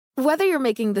Whether you're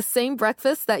making the same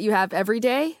breakfast that you have every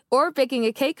day or baking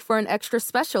a cake for an extra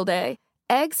special day,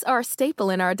 eggs are a staple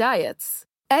in our diets.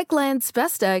 Eggland's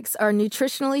best eggs are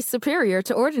nutritionally superior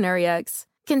to ordinary eggs,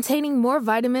 containing more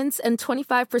vitamins and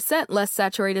 25% less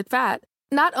saturated fat.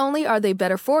 Not only are they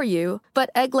better for you,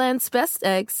 but Eggland's best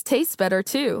eggs taste better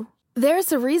too.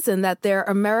 There's a reason that they're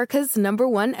America's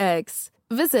 #1 eggs.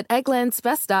 Visit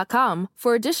egglandsbest.com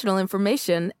for additional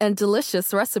information and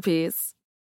delicious recipes.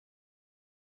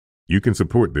 You can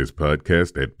support this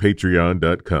podcast at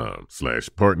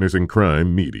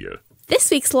patreon.com/partnersincrimemedia. This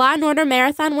week's Law & Order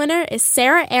Marathon winner is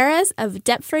Sarah Aras of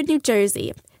Deptford, New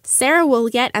Jersey. Sarah will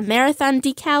get a marathon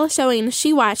decal showing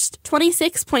she watched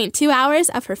 26.2 hours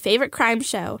of her favorite crime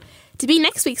show. To be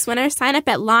next week's winner, sign up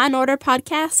at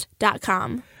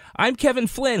lawandorderpodcast.com. I'm Kevin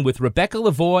Flynn with Rebecca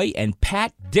Lavoie and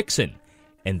Pat Dixon,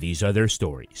 and these are their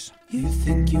stories. You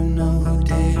think you know who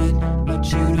did it, but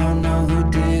you don't know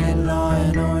who did it. Law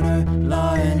and order,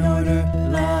 law and order,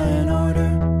 law and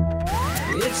order.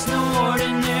 It's no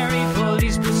ordinary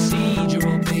police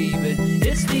procedural, baby.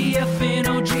 It's the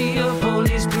FNOG of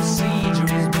police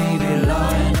procedurals, baby.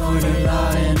 Law and order,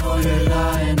 law and order,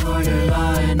 law and order,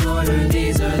 law and order.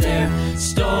 These are their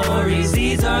stories,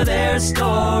 these are their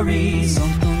stories.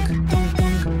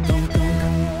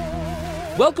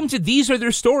 Welcome to These Are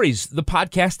Their Stories, the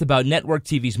podcast about network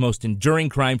TV's most enduring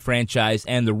crime franchise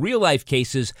and the real-life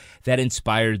cases that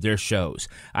inspired their shows.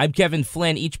 I'm Kevin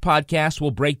Flynn. Each podcast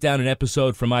will break down an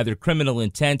episode from either Criminal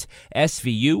Intent,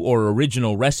 SVU, or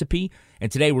Original Recipe.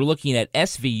 And today we're looking at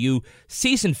SVU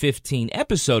Season 15,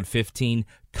 Episode 15,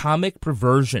 Comic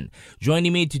Perversion.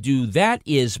 Joining me to do that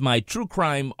is my true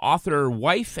crime author,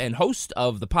 wife, and host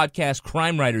of the podcast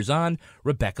Crime Writers On,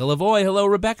 Rebecca Lavoie. Hello,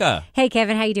 Rebecca. Hey,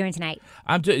 Kevin. How you doing tonight?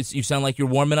 You sound like you're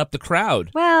warming up the crowd.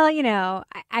 Well, you know,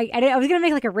 I was going to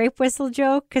make like a rape whistle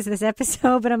joke because of this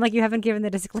episode, but I'm like, you haven't given the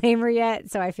disclaimer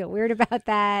yet, so I feel weird about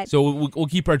that. So we'll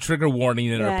keep our trigger warning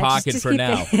in our pocket just for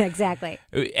now. Exactly.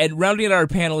 And rounding out our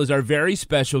panel is our very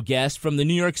special guest from the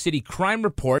New York City Crime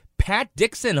Report, Pat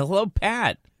Dixon. Hello,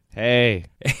 Pat. Hey.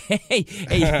 Hey.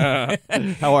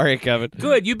 How are you, Kevin?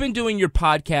 Good. You've been doing your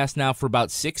podcast now for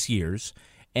about 6 years.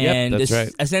 And Yep, that's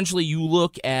right. Essentially, you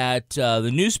look at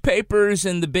the newspapers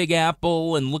and the Big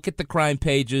Apple and look at the crime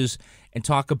pages and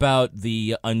talk about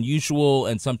the unusual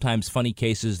and sometimes funny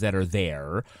cases that are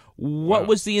there. What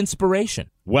was the inspiration?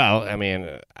 Well, I mean,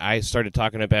 I started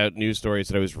talking about news stories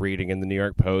that I was reading in the New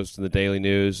York Post and the Daily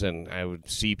News, and I would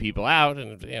see people out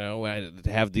and, you know, I'd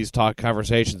have these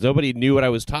conversations. Nobody knew what I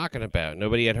was talking about.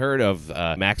 Nobody had heard of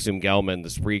Maxim Gelman, the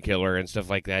spree killer, and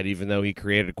stuff like that, even though he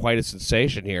created quite a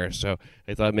sensation here. So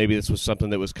I thought maybe this was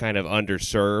something that was kind of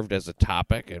underserved as a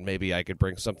topic, and maybe I could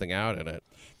bring something out in it.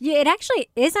 Yeah, it actually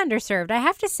is underserved. I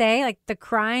have to say, like, the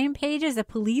crime pages, the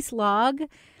police log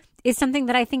is something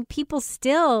that I think people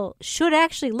still should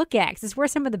actually look at because it's where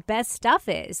some of the best stuff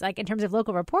is, like in terms of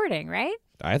local reporting, right?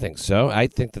 I think so. I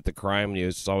think that the crime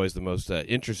news is always the most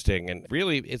interesting, and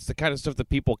really it's the kind of stuff that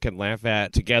people can laugh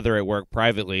at together at work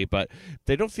privately, but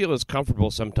they don't feel as comfortable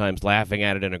sometimes laughing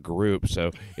at it in a group, so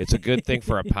it's a good thing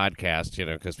for a podcast, you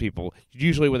know, because people,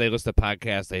 usually when they listen to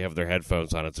podcasts, they have their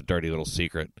headphones on. It's a dirty little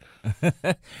secret.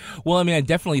 Well, I mean, I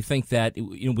definitely think that,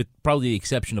 you know, with probably the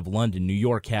exception of London, New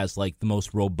York has like the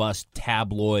most robust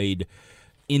tabloid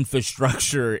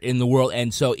infrastructure in the world,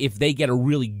 and so if they get a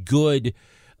really good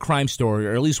crime story,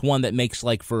 or at least one that makes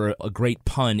like for a great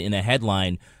pun in a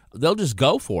headline, they'll just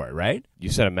go for it, right? You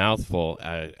said a mouthful.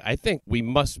 I think we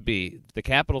must be the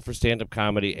capital for stand-up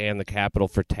comedy and the capital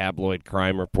for tabloid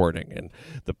crime reporting. And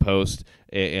the Post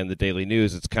and the Daily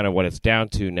News, it's kind of what it's down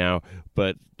to now,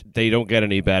 but they don't get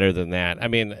any better than that. I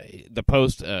mean, the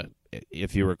Post,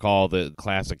 if you recall the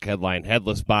classic headline,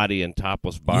 headless body and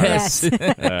topless bar. Yes.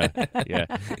 Yeah.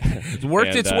 It's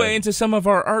worked its way into some of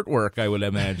our artwork, I would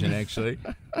imagine, actually.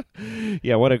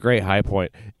 Yeah, what a great high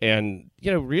point. And,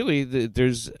 you know, really,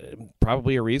 there's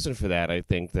probably a reason for that. I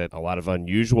think that a lot of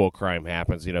unusual crime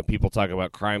happens. You know, people talk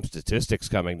about crime statistics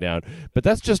coming down, but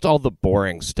that's just all the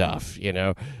boring stuff, you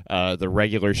know, the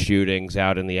regular shootings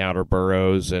out in the outer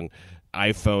boroughs and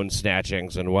iPhone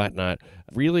snatchings and whatnot.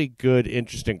 Really good,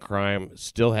 interesting crime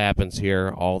still happens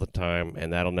here all the time,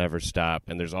 and that'll never stop.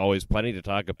 And there's always plenty to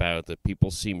talk about that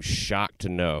people seem shocked to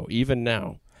know, even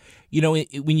now. You know,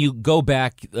 when you go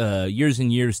back years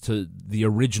and years to the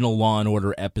original Law and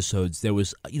Order episodes, there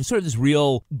was sort of this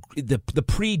real, the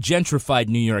pre-gentrified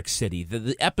New York City.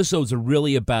 The episodes are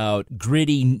really about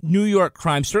gritty New York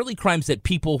crimes, certainly crimes that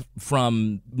people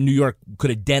from New York could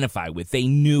identify with. They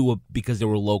knew because they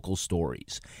were local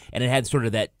stories. And it had sort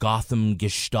of that Gotham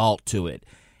gestalt to it.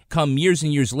 Come years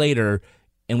and years later,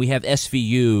 and we have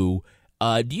SVU.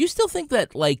 Do you still think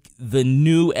that, like, the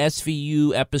new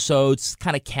SVU episodes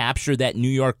kind of capture that New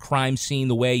York crime scene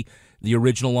the way the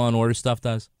original Law & Order stuff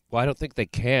does? Well, I don't think they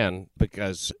can,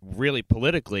 because really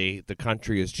politically the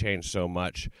country has changed so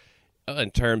much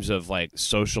in terms of, like,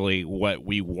 socially what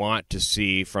we want to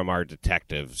see from our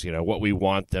detectives, what we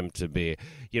want them to be.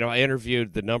 I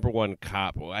interviewed the number one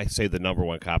cop. Well, I say the number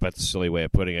one cop. That's a silly way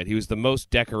of putting it. He was the most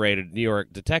decorated New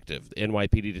York detective,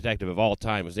 NYPD detective of all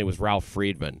time. His name was Ralph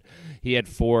Friedman. He had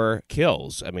 4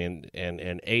 kills,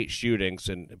 and 8 shootings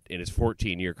in his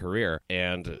 14-year career.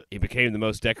 And he became the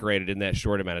most decorated in that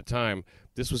short amount of time.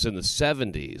 This was in the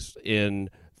 70s in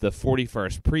the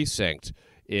 41st Precinct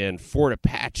in Fort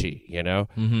Apache,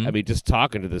 Mm-hmm. I mean, just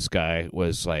talking to this guy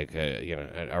was like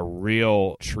a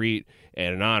real treat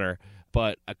and an honor.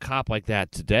 But a cop like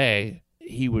that today,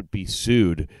 he would be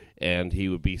sued, and he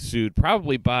would be sued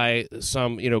probably by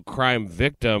some, crime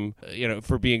victim,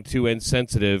 for being too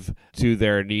insensitive to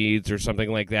their needs or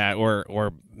something like that,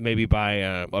 or maybe by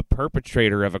a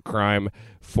perpetrator of a crime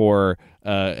for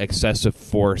excessive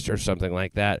force or something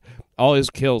like that. All his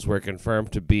kills were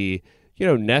confirmed to be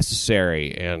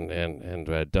necessary and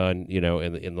done,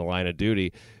 in the line of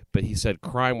duty. But he said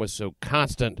crime was so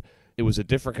constant. It was a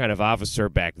different kind of officer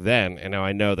back then. And now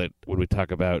I know that when we talk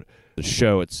about the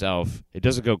show itself, it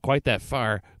doesn't go quite that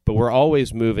far, but we're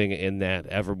always moving in that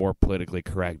ever more politically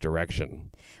correct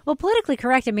direction. Well, politically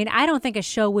correct, I mean, I don't think a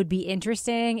show would be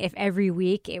interesting if every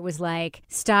week it was like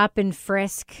stop and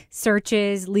frisk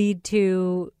searches lead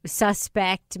to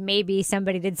suspect. Maybe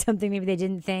somebody did something, maybe they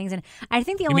didn't things. And I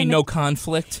think the only... You mean no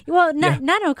conflict? Well, not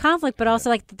no conflict, but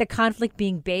also like the conflict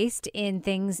being based in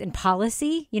things in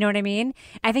policy. You know what I mean?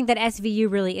 I think that SVU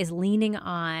really is leaning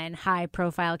on high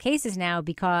profile cases now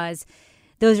because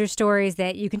those are stories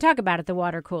that you can talk about at the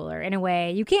water cooler in a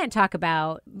way you can't talk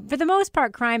about, for the most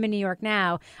part, crime in New York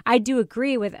now. I do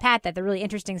agree with Pat that the really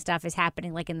interesting stuff is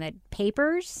happening like in the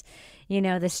papers,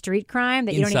 the street crime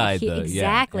that you Inside don't even hear. the-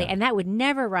 Exactly. yeah. And that would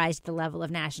never rise to the level of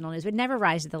national news, would never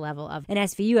rise to the level of an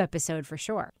SVU episode for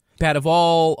sure. Pat, of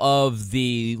all of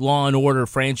the Law & Order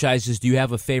franchises, do you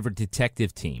have a favorite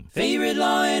detective team? Favorite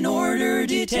Law and Order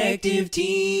detective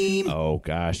team. Oh,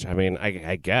 gosh. I mean,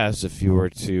 I guess if you were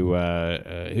to...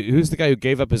 who's the guy who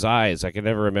gave up his eyes? I can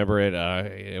never remember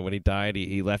it. When he died,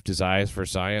 he left his eyes for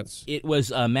science. It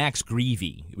was Max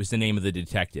Greevy. It was the name of the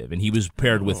detective, and he was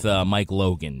paired with Mike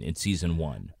Logan in season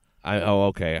 1.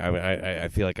 Okay. I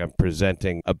feel like I'm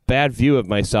presenting a bad view of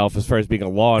myself as far as being a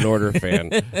Law and Order fan.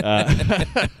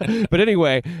 But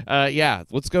anyway,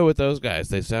 let's go with those guys.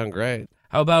 They sound great.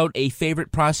 How about a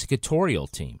favorite prosecutorial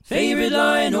team? Favorite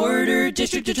Law and Order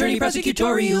district attorney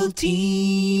prosecutorial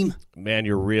team. Man,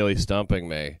 you're really stumping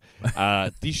me.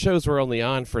 These shows were only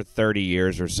on for 30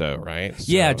 years or so, right?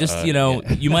 So, Yeah, just,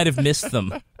 you might have missed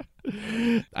them.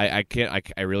 I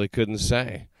really couldn't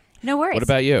say. No worries. What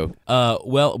about you?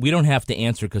 Well, we don't have to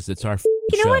answer because it's our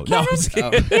You know what, show. No, Kevin? I'm just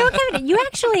kidding. You know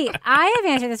what, Kevin? I have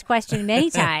answered this question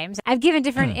many times. I've given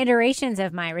different iterations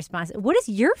of my response. What is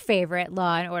your favorite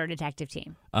Law and Order detective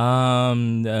team?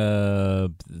 The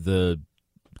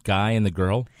guy and the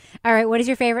girl. All right, what is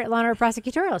your favorite Law and Order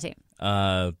prosecutorial team?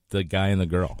 The guy and the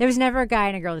girl. There was never a guy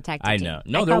and a girl detective I team. know.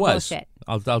 No, I there call was. bullshit.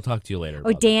 I'll talk to you later.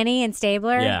 Oh, about Danny and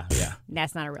Stabler? that. Yeah.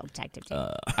 That's not a real detective team.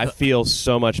 I feel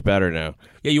so much better now.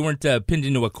 Yeah, you weren't pinned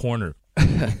into a corner.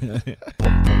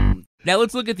 Now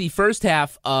let's look at the first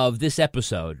half of this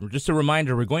episode. Just a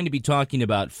reminder, we're going to be talking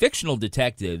about fictional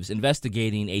detectives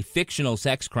investigating a fictional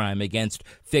sex crime against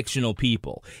fictional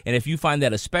people. And if you find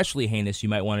that especially heinous, you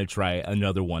might want to try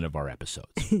another one of our episodes.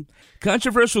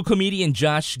 Controversial comedian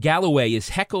Josh Galloway is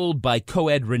heckled by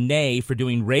co-ed Renee for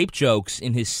doing rape jokes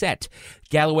in his set.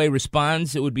 Galloway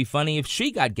responds it would be funny if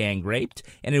she got gang raped,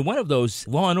 and in one of those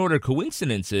Law and Order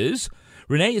coincidences,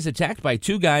 Renee is attacked by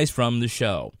 2 guys from the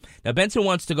show. Now, Benson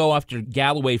wants to go after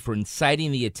Galloway for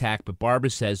inciting the attack, but Barbara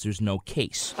says there's no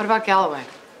case. What about Galloway?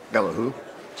 Gallo who?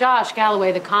 Josh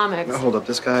Galloway, the comics. Now, hold up,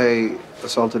 this guy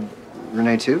assaulted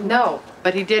Renee too? No,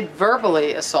 but he did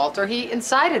verbally assault her. He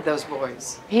incited those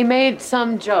boys. He made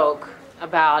some joke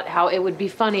about how it would be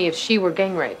funny if she were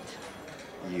gang raped.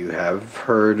 You have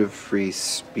heard of free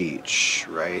speech,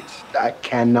 right? I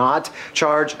cannot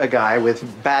charge a guy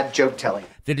with bad joke telling.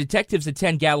 The detectives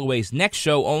attend Galloway's next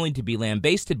show only to be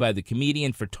lambasted by the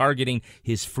comedian for targeting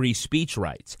his free speech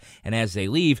rights. And as they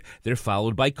leave, they're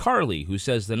followed by Carly, who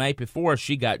says the night before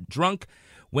she got drunk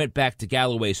went back to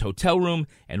Galloway's hotel room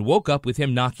and woke up with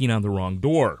him knocking on the wrong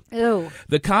door. Ew.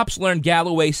 The cops learned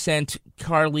Galloway sent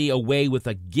Carly away with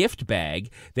a gift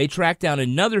bag. They tracked down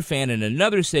another fan in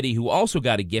another city who also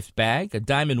got a gift bag, a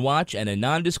diamond watch, and a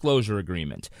non-disclosure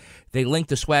agreement. They linked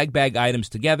the swag bag items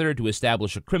together to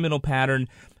establish a criminal pattern.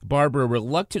 Barbara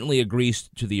reluctantly agrees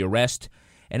to the arrest,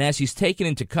 and as he's taken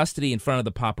into custody in front of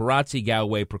the paparazzi,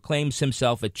 Galloway proclaims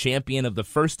himself a champion of the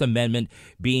First Amendment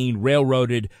being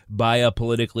railroaded by a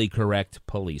politically correct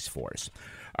police force.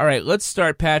 All right, let's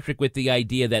start, Patrick, with the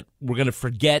idea that we're going to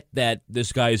forget that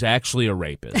this guy is actually a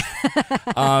rapist.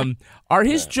 Are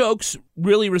his jokes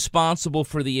really responsible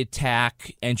for the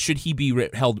attack, and should he be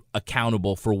held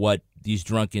accountable for what these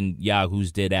drunken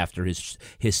yahoos did after his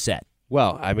set?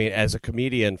 Well, I mean, as a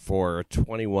comedian for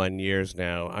 21 years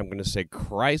now, I'm going to say,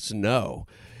 Christ, no.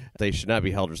 They should not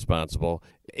be held responsible.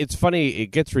 It's funny, it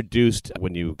gets reduced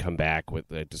when you come back with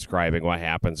describing what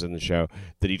happens in the show,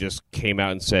 that he just came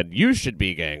out and said, you should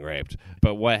be gang raped.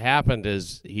 But what happened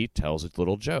is he tells a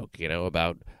little joke,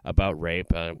 about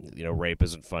rape. Rape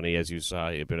isn't funny, as you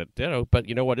saw, but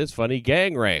you know what is funny?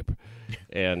 Gang rape.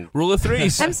 And Rule of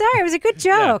threes. I'm sorry, it was a good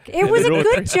joke. Yeah. It was a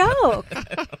good joke.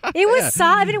 It was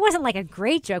solid. I mean, it wasn't like a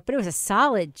great joke, but it was a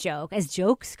solid joke, as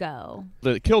jokes go.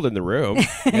 Killed in the room.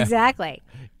 Exactly.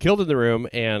 Killed in the room,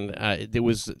 and it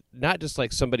was not just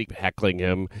like somebody heckling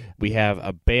him. We have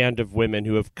a band of women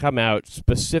who have come out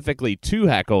specifically to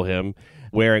heckle him,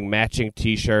 wearing matching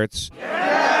T-shirts.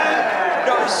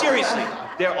 No, seriously.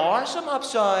 There are some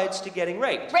upsides to getting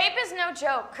raped. Rape is no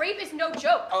joke. Rape is no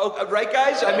joke. Oh, right,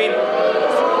 guys? I mean,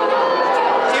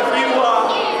 if you,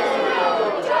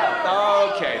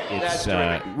 okay.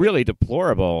 It's really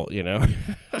deplorable,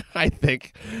 I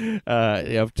think,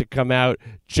 to come out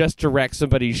just to wreck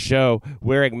somebody's show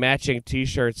wearing matching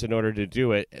T-shirts in order to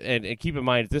do it. And keep in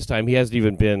mind, at this time, he hasn't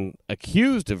even been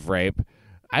accused of rape.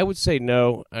 I would say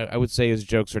no. I would say his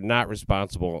jokes are not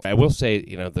responsible. I will say,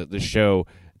 the show,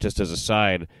 just as a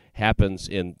side, happens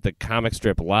in the Comic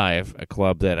Strip Live, a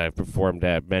club that I've performed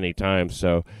at many times.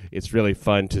 So it's really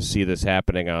fun to see this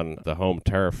happening on the home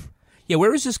turf. Yeah,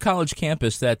 where is this college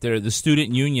campus that the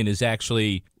student union is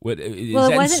actually? Is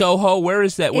that in Soho? Where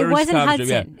is that? It wasn't Hudson.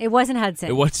 Yeah. It wasn't Hudson.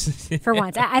 It was for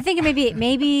once. I think it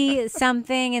maybe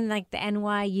something in like the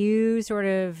NYU sort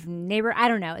of neighbor. I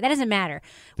don't know. That doesn't matter.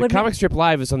 The Comic Strip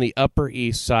Live is on the Upper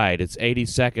East Side. It's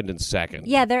 82nd and 2nd.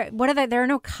 Yeah, there are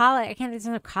no college. There's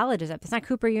no colleges up. It's not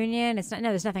Cooper Union. It's not. No,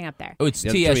 there's nothing up there. Oh, it's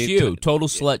TSU, Total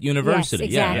Slut University.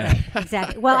 Yes, exactly. Yeah.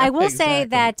 Exactly. Well, I will say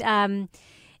that.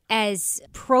 As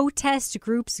protest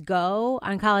groups go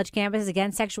on college campuses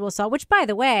against sexual assault, which, by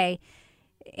the way,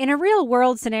 in a real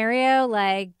world scenario,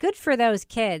 like, good for those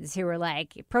kids who were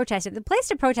like protesting. The place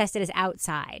to protest it is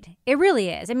outside. It really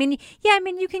is. I mean,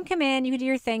 you can come in, you can do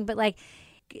your thing, but like,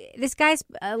 this guy's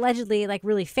allegedly like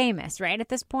really famous, right? At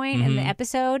this point in the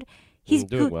episode. He's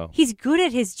good. Well. He's good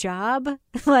at his job.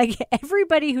 Like,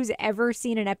 everybody who's ever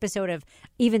seen an episode of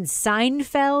even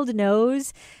Seinfeld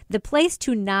knows the place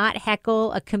to not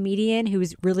heckle a comedian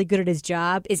who's really good at his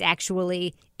job is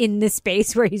actually in the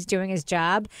space where he's doing his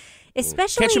job.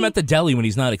 Especially, catch him at the deli when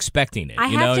he's not expecting it. I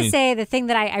have to say, the thing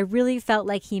that I really felt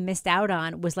like he missed out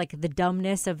on was like the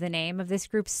dumbness of the name of this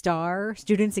group, STAR,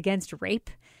 Students Against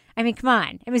Rape. I mean, come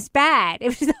on. It was bad. It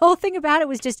was the whole thing about it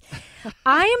was just,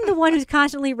 I am the one who's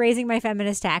constantly raising my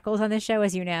feminist tackles on this show,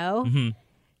 as you know. Mm-hmm.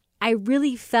 I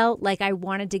really felt like I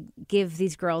wanted to give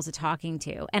these girls a talking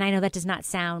to. And I know that does not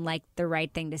sound like the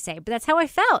right thing to say, but that's how I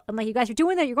felt. I'm like, you guys are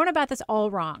doing that. You're going about this all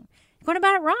wrong. You're going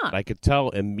about it wrong. I could tell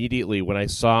immediately when I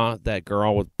saw that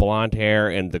girl with blonde hair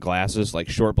and the glasses, like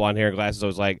short blonde hair and glasses, I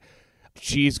was like,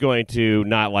 she's going to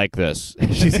not like this.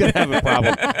 She's going to have a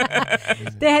problem.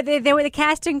 The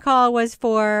casting call was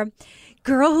for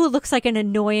girl who looks like an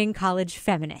annoying college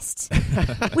feminist.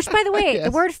 Which, by the way,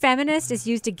 the word feminist is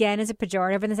used again as a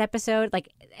pejorative in this episode. Like,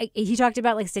 he talked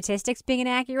about like statistics being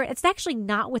inaccurate. It's actually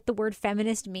not what the word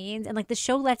feminist means. And like the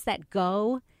show lets that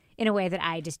go in a way that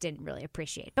I just didn't really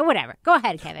appreciate. But whatever. Go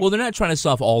ahead, Kevin. Well, they're not trying to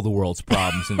solve all the world's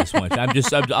problems in this one.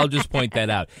 I'll just point that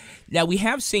out. Now, we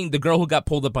have seen the girl who got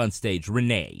pulled up on stage,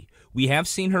 Renee. We have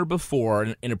seen her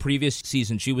before. In a previous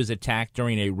season, she was attacked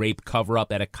during a rape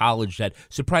cover-up at a college that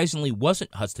surprisingly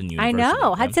wasn't Hudson University. I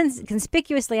know. Hudson's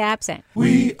conspicuously absent.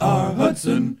 We are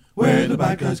Hudson, where the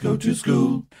bad guys go to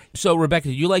school. So, Rebecca,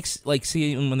 do you like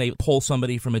seeing when they pull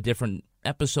somebody from a different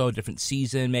episode, different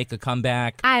season, make a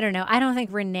comeback? I don't know. I don't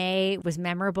think Renee was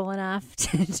memorable enough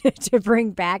to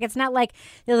bring back. It's not like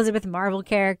the Elizabeth Marvel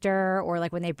character or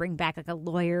like when they bring back like a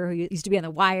lawyer who used to be on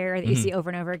The Wire that you see over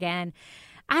and over again.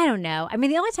 I don't know. I mean,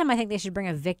 the only time I think they should bring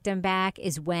a victim back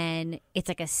is when it's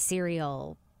like a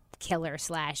serial killer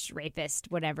 / rapist,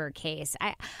 whatever case.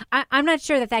 I'm not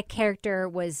sure that character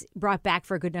was brought back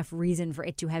for a good enough reason for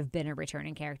it to have been a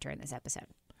returning character in this episode.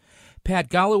 Pat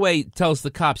Galloway tells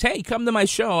the cops, hey, come to my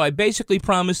show. I basically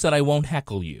promise that I won't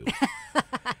heckle you.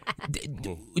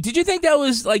 Did you think that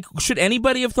was, like, should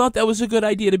anybody have thought that was a good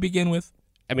idea to begin with?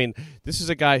 I mean, this is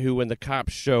a guy who, when the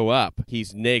cops show up,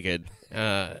 he's naked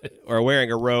or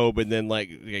wearing a robe, and then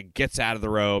gets out of the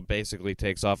robe, basically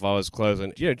takes off all his clothes,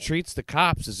 and treats the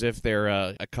cops as if they're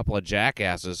a couple of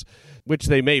jackasses, which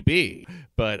they may be.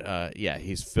 But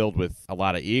he's filled with a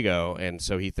lot of ego, and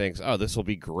so he thinks, "Oh, this will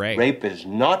be great." Rape is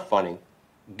not funny.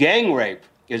 Gang rape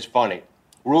is funny.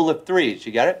 Rule of threes.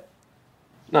 You get it?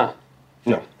 No,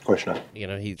 of course not.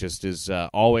 He just is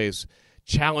always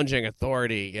challenging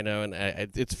authority, and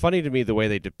it's funny to me the way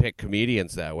they depict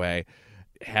comedians that way,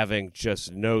 having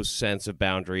just no sense of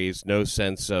boundaries, no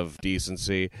sense of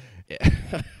decency.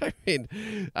 I mean,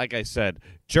 like I said,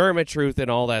 germ of truth and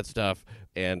all that stuff.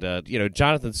 And,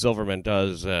 Jonathan Silverman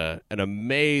does an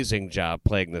amazing job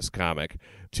playing this comic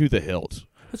to the hilt.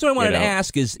 That's what I wanted to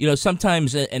ask is,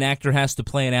 sometimes an actor has to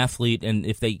play an athlete, and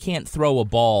if they can't throw a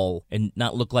ball and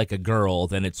not look like a girl,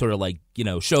 then it sort of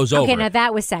show's over. Okay, now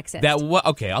that was sexist.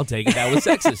 Okay, I'll take it. That was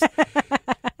sexist.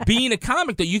 Being a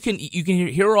comic, though, you can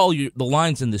hear all the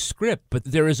lines in the script, but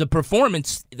there is a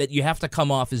performance that you have to come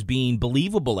off as being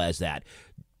believable as that.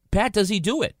 Pat, does he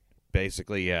do it?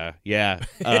 Basically, yeah.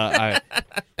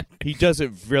 He does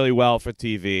it really well for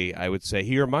TV, I would say.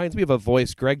 He reminds me of a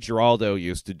voice Greg Giraldo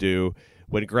used to do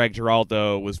when Greg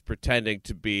Giraldo was pretending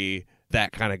to be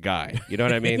that kind of guy. You know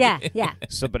what I mean? Yeah.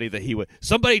 Somebody that he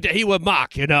would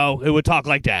mock, who would talk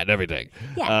like that and everything.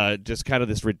 Yeah. Just kind of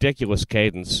this ridiculous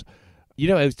cadence.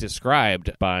 It was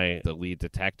described by the lead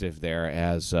detective there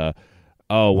as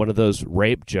one of those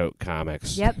rape joke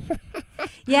comics. Yep.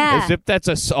 Yeah. As if that's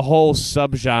a whole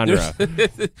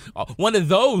subgenre. One of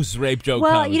those rape joke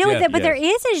comics. But there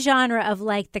is a genre of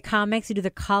the comics who do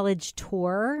the college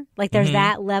tour. There's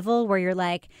that level where you're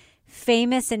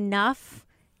famous enough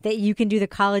that you can do the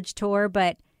college tour,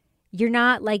 but you're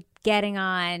not getting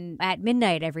on at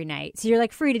midnight every night. So you're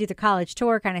free to do the college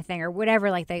tour kind of thing or whatever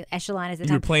the echelon is.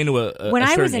 You're playing to a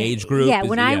certain age group. Yeah,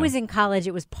 when I was in college,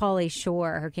 it was Pauly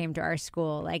Shore who came to our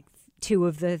school 2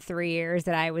 of the 3 years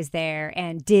that I was there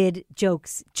and did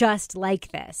jokes just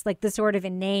like this. The sort of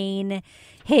inane,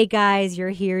 hey guys, you're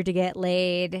here to get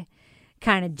laid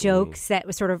kind of jokes that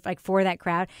was sort of for that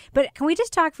crowd. But can we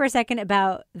just talk for a second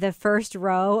about the first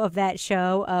row of that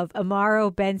show of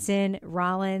Amaro, Benson,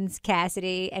 Rollins,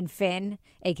 Cassidy, and Finn,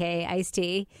 a.k.a.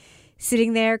 Ice-T,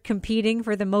 sitting there competing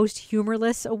for the most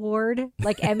humorless award,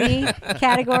 Emmy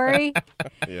category.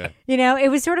 Yeah. It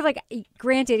was sort of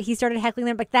granted, he started heckling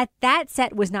them, but that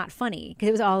set was not funny because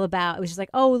it was all about, it was just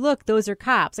oh, look, those are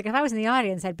cops. If I was in the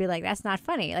audience, I'd be that's not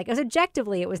funny. It was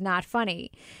objectively, it was not funny.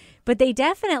 But they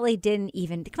definitely didn't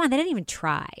even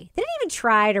try. They didn't even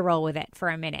try to roll with it for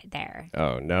a minute there.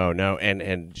 Oh, no.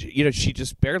 And she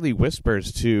just barely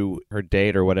whispers to her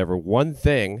date or whatever one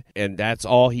thing, and that's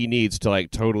all he needs to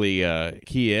totally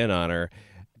key in on her.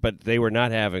 But they were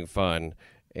not having fun.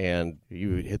 And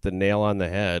you hit the nail on the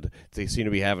head. They seem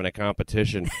to be having a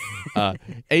competition.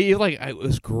 It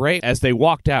was great as they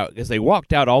walked out, because they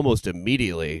walked out almost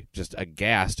immediately, just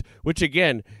aghast. Which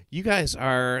again, you guys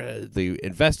are the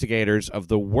investigators of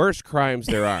the worst crimes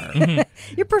there are.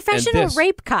 You're professional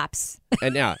rape cops.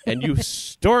 And you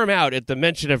storm out at the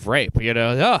mention of rape.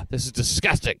 Oh, this is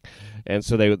disgusting. And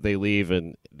so they leave,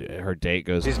 and her date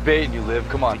goes, he's baiting you, Liv.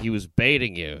 Come on. He was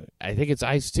baiting you. I think it's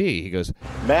Ice-T. He goes,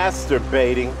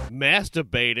 Masturbating.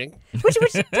 Which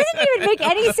didn't even make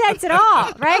any sense at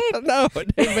all, right? No,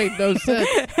 it made no sense.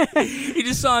 He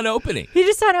just saw an opening.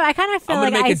 I kind of felt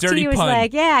I'm gonna make a dirty Ice-T was pun.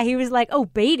 he was oh,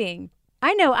 baiting.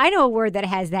 I know a word that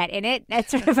has that in it. That's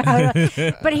sort of how.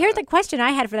 But here's the question I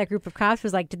had for that group of cops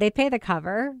was did they pay the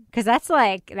cover? Because that's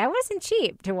that wasn't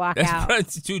cheap to walk out.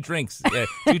 That's 2 drinks,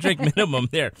 2 drink minimum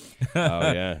there. Oh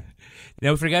yeah.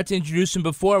 Now we forgot to introduce him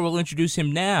before. We'll introduce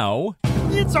him now.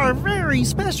 It's our very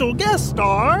special guest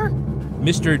star,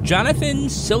 Mr. Jonathan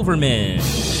Silverman.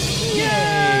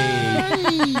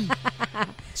 Yay!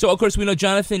 So of course we know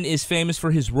Jonathan is famous for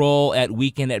his role at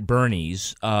Weekend at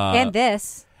Bernie's.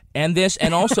 And this,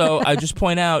 and also, I just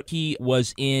point out, he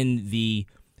was in the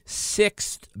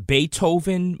 6th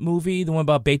Beethoven movie, the one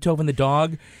about Beethoven the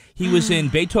dog. He was in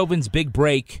Beethoven's Big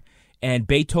Break and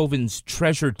Beethoven's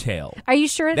Treasure Tale. Are you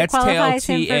sure that qualifies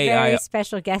him for T-A-I- very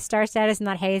special guest star status and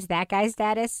not, hey, it's that guy's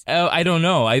status? Oh, I don't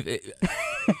know.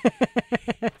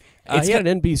 He had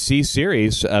an NBC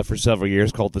series for several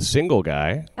years called The Single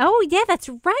Guy. Oh, yeah, that's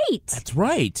right. That's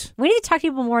right. We need to talk to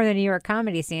people more in the New York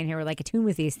comedy scene who are like attuned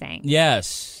with these things.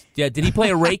 Yes. Yeah, did he play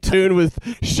a rake? Attuned with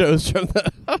shows from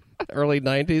the early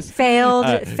 90s. Failed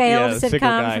Single sitcom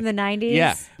Guy. from the 90s.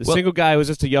 Yeah, The Single Guy was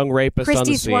just a young rapist on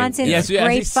Christy the scene. Swanson's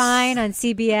Grapevine on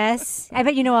CBS. I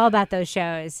bet you know all about those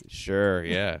shows. Sure,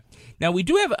 yeah. Now, we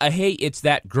do have a Hey, It's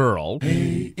That Girl.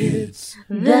 Hey, it's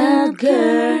the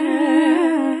girl.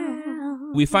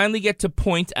 We finally get to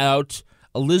point out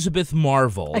Elizabeth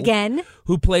Marvel. Again?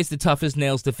 Who plays the tough-as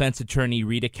nails defense attorney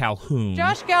Rita Calhoun.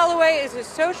 Josh Galloway is a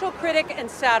social critic and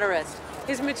satirist.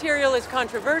 His material is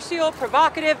controversial,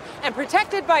 provocative, and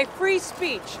protected by free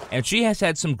speech. And she has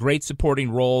had some great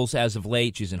supporting roles as of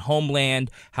late. She's in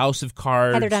Homeland, House of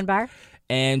Cards. Heather Dunbar.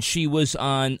 And she was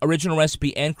on Original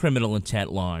Recipe and Criminal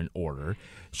Intent, Law and Order.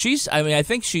 I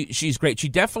think she's great. She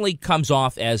definitely comes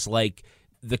off as like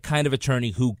the kind of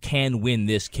attorney who can win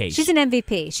this case. She's an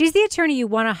MVP. She's the attorney you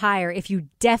want to hire if you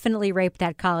definitely raped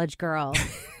that college girl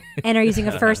and are using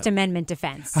a First Amendment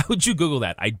defense. How would you Google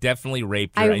that? I definitely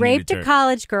raped her. I raped a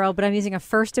college girl, but I'm using a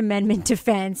First Amendment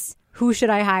defense. Who should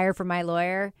I hire for my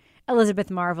lawyer? Elizabeth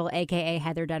Marvel, a.k.a.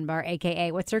 Heather Dunbar,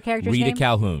 a.k.a. what's her character's name? Rita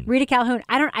Calhoun. Rita Calhoun.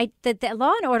 The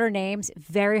Law and Order names,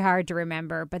 very hard to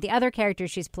remember, but the other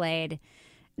characters she's played,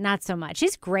 not so much.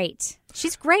 She's great.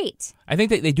 She's great. I think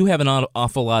they do have an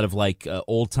awful lot of like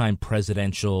old-time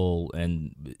presidential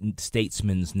and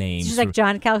statesmen's names. She's like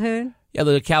John Calhoun. Yeah,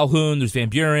 there's Calhoun, there's Van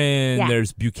Buren, Yeah.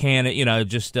 there's Buchanan.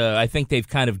 I think they've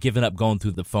kind of given up going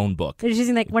through the phone book. They're just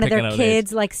using like one of Picking their out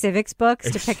kids' like civics books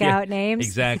to pick Yeah, out names.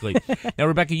 Exactly. Now,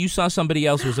 Rebecca, you saw somebody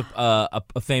else who was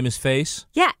a famous face.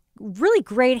 Yeah, really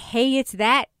great. Hey, it's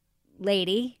that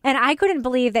lady. And I couldn't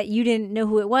believe that you didn't know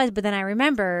who it was, but then I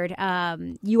remembered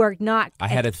you are not I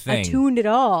had a thing. attuned at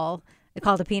all.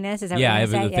 Called a penis? Is that Yeah, what I you're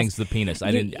have gonna the say? thing's Yes. the penis.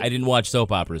 I didn't watch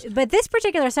soap operas. But this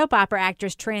particular soap opera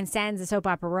actress transcends the soap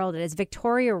opera world. It is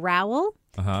Victoria Rowell.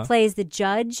 Plays the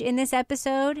judge in this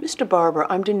episode. Mr. Barber,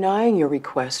 I'm denying your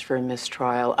request for a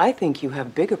mistrial. I think you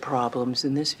have bigger problems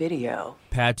in this video.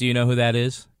 Pat, do you know who that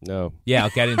is? No. Yeah,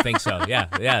 okay, I didn't think so.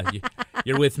 Yeah,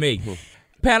 you're with me.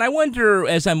 Pat, I wonder,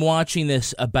 as I'm watching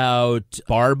this about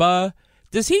Barba,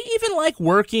 does he even like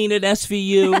working at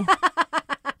SVU?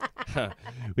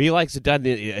 He likes it done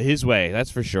his way, that's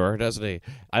for sure, doesn't he?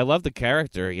 I love the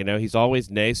character, he's always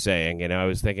naysaying, I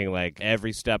was thinking like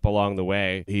every step along the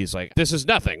way, he's like, this is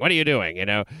nothing, what are you doing,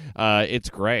 It's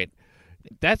great.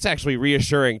 That's actually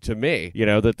reassuring to me,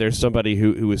 that there's somebody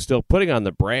who is still putting on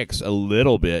the brakes a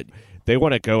little bit. They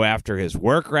want to go after his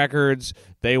work records.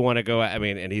 They want to go,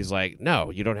 and he's like, no,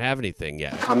 you don't have anything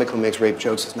yet. A comic who makes rape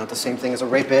jokes is not the same thing as a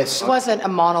rapist. It wasn't a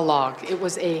monologue. It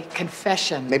was a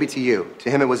confession. Maybe to you. To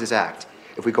him, it was his act.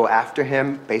 If we go after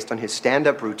him based on his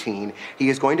stand-up routine, he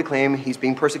is going to claim he's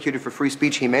being persecuted for free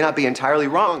speech. He may not be entirely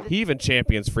wrong. He even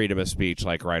champions freedom of speech,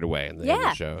 like right away in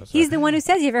the show. So. He's the one who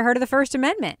says, you ever heard of the First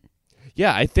Amendment?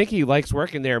 Yeah, I think he likes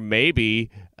working there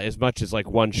maybe as much as like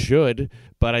one should,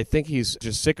 but I think he's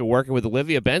just sick of working with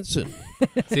Olivia Benson.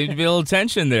 Seems to be a little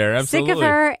tension there, absolutely. Sick of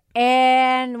her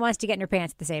and wants to get in her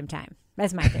pants at the same time.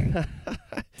 That's my theory.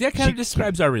 That kind of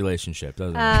describes our relationship,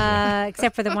 doesn't it?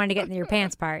 Except for the wanting to get in your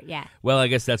pants part, yeah. Well, I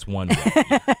guess that's one way.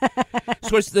 Of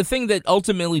course, the thing that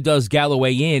ultimately does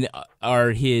Galloway in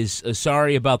are his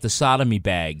sorry about the sodomy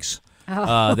bags.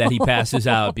 That he passes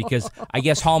out because I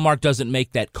guess Hallmark doesn't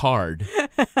make that card.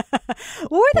 What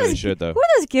were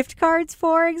those gift cards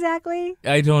for exactly?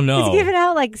 I don't know. He's giving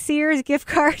out like Sears gift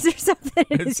cards or something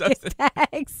in his gift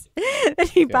bags that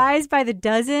he buys by the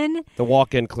dozen. The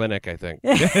walk-in clinic, I think.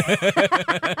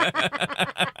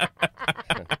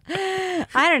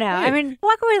 I don't know. I mean,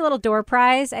 walk away with a little door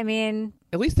prize. I mean,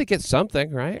 at least they get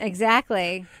something, right?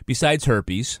 Exactly. Besides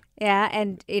herpes. Yeah,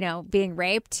 and, being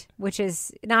raped, which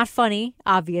is not funny,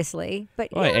 obviously. But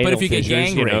but if you get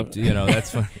gang raped, that's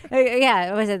fun.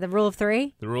 Yeah, what was it, the rule of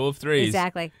three? The rule of threes.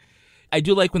 Exactly. I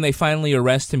do like when they finally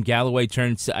arrest him, Galloway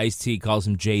turns to Ice-T, calls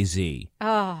him Jay-Z.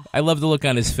 Oh. I love the look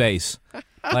on his face.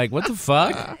 Like, what the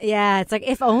fuck? Yeah, it's like,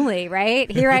 if only,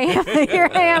 right? Here I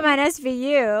am on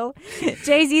SVU.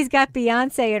 Jay-Z's got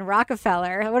Beyonce and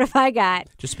Rockefeller. What have I got?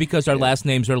 Just because our last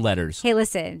names are letters. Hey,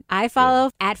 listen, I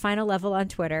follow at Final Level on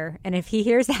Twitter, and if he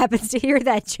happens to hear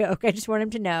that joke, I just want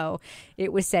him to know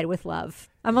it was said with love.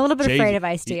 I'm a little bit afraid of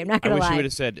Ice-T. I'm not going to lie. I wish you would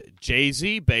have said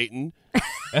Jay-Z baiting.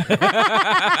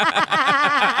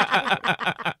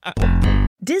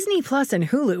 Disney Plus and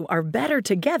Hulu are better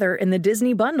together in the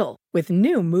Disney Bundle with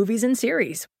new movies and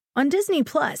series. On Disney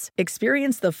Plus,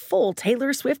 experience the full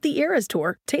Taylor Swift The Eras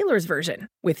Tour, Taylor's version,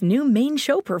 with new main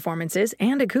show performances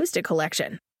and acoustic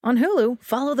collection. On Hulu,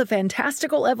 follow the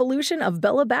fantastical evolution of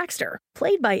Bella Baxter,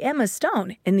 played by Emma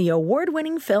Stone in the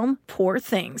award-winning film Poor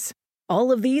Things.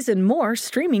 All of these and more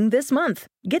streaming this month.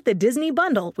 Get the Disney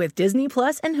Bundle with Disney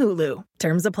Plus and Hulu.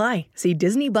 Terms apply. See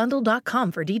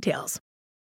DisneyBundle.com for details.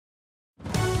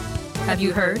 Have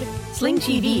you heard? Sling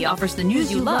TV offers the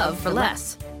news you love for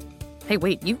less. Hey,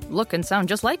 wait, you look and sound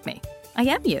just like me. I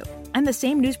am you. I'm the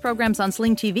same news programs on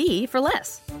Sling TV for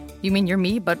less. You mean you're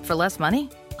me, but for less money?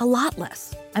 A lot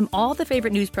less. I'm all the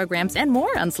favorite news programs and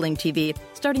more on Sling TV,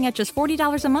 starting at just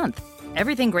 $40 a month.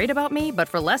 Everything great about me, but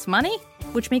for less money?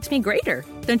 Which makes me greater,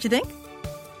 don't you think?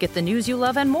 Get the news you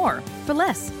love and more for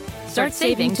less. Start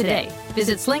saving today.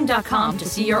 Visit sling.com to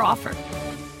see your offer.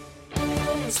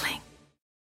 Sling.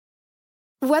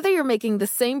 Whether you're making the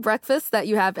same breakfast that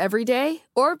you have every day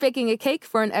or baking a cake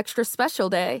for an extra special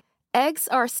day, eggs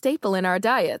are a staple in our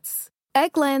diets.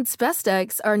 Eggland's Best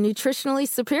Eggs are nutritionally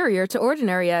superior to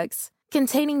ordinary eggs,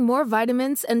 containing more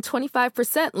vitamins and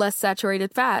 25% less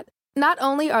saturated fat. Not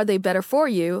only are they better for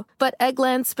you, but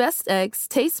Eggland's Best Eggs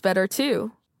taste better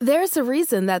too. There's a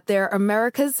reason that they're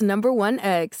America's #1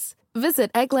 eggs. Visit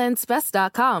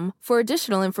egglandsbest.com for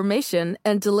additional information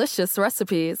and delicious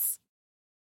recipes.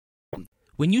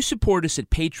 When you support us at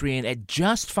Patreon at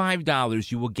just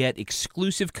 $5, you will get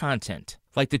exclusive content,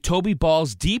 like the Toby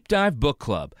Balls Deep Dive Book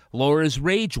Club, Laura's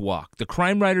Rage Walk, the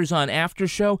Crime Writers on After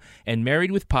Show, and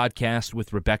Married with Podcast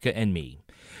with Rebecca and me.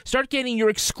 Start getting your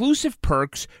exclusive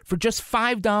perks for just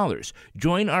 $5.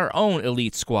 Join our own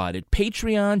elite squad at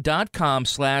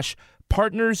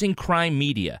patreon.com/Partners in Crime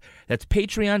Media. That's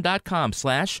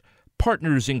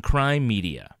patreon.com/Partners in Crime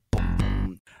Media.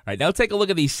 All right, now take a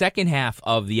look at the second half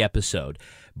of the episode.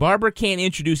 Barbara can't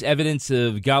introduce evidence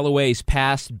of Galloway's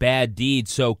past bad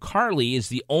deeds, so Carly is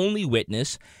the only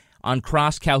witness. On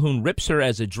cross, Calhoun rips her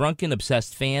as a drunken,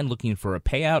 obsessed fan looking for a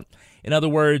payout. In other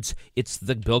words, it's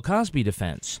the Bill Cosby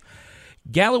defense.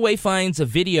 Galloway finds a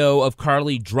video of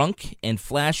Carly drunk and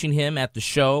flashing him at the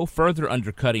show, further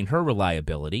undercutting her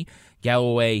reliability.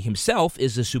 Galloway himself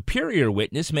is a superior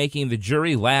witness, making the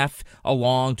jury laugh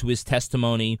along to his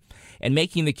testimony and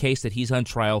making the case that he's on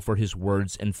trial for his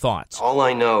words and thoughts. All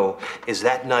I know is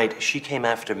that night she came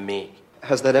after me.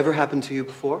 Has that ever happened to you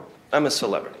before? I'm a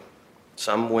celebrity.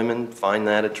 Some women find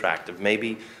that attractive.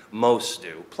 Maybe most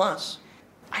do. Plus,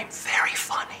 I'm very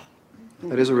funny.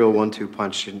 That is a real 1-2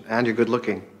 punch, and you're good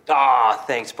looking. Ah,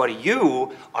 thanks, buddy.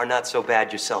 You are not so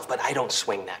bad yourself, but I don't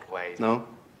swing that way. No?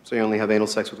 So you only have anal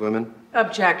sex with women?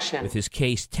 Objection. With his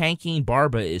case tanking,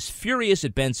 Barbara is furious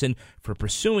at Benson for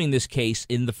pursuing this case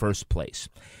in the first place.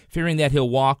 Fearing that he'll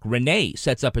walk, Renee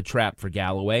sets up a trap for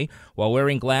Galloway. While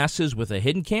wearing glasses with a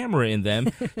hidden camera in them,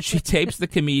 she tapes the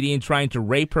comedian trying to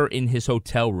rape her in his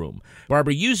hotel room.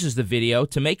 Barbara uses the video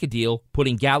to make a deal,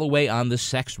 putting Galloway on the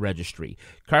sex registry.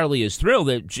 Carly is thrilled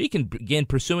that she can begin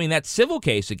pursuing that civil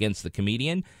case against the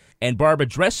comedian, and Barbara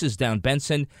dresses down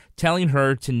Benson, telling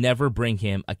her to never bring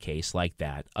him a case like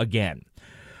that again.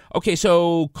 Okay,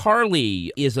 so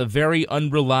Carly is a very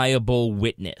unreliable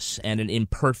witness and an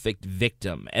imperfect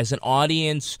victim. As an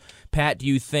audience, Pat, do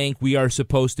you think we are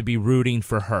supposed to be rooting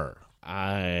for her?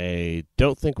 I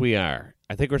don't think we are.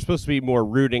 I think we're supposed to be more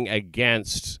rooting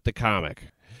against the comic.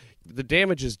 The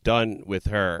damage is done with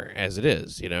her as it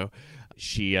is, you know.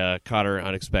 She caught her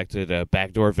unexpected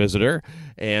backdoor visitor,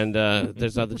 and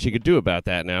there's nothing she could do about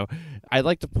that now. I'd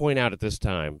like to point out at this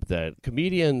time that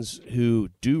comedians who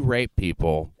do rape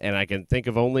people, and I can think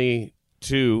of only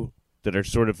two that are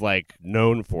sort of like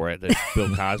known for it, that's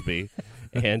Bill Cosby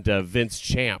and Vince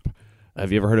Champ.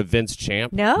 Have you ever heard of Vince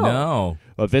Champ? No.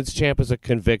 Well, Vince Champ is a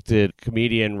convicted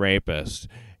comedian rapist,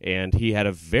 and he had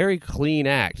a very clean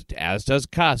act, as does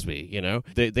Cosby, you know.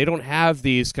 They don't have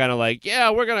these kind of like, yeah,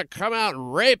 we're going to come out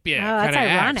and rape you kind of that's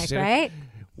ironic, acts, you know? right?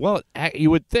 Well,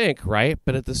 you would think, right?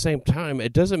 But at the same time,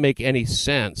 it doesn't make any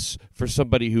sense for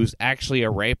somebody who's actually a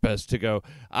rapist to go,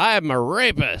 I'm a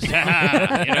rapist. You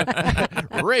know?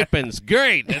 Raping's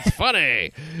great. It's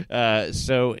funny.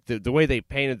 So the way they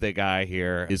painted the guy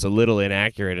here is a little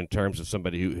inaccurate in terms of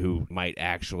somebody who might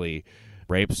actually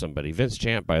rape somebody. Vince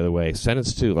Champ, by the way,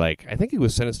 sentenced to I think he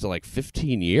was sentenced to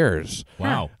 15 years.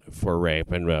 Wow. For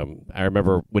rape. And I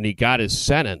remember when he got his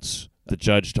sentence, the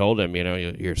judge told him, you know,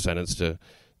 you're sentenced to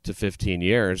 15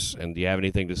 years, and do you have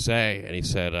anything to say? And he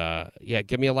said, yeah,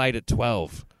 give me a light at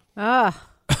 12. Oh.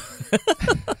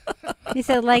 He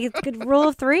said, like, it's good rule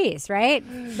of threes, right?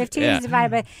 15 is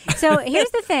divided by... So here's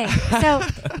the thing. So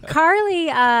Carly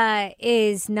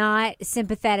is not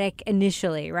sympathetic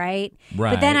initially, right?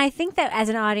 Right. But then I think that as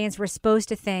an audience, we're supposed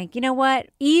to think, you know what?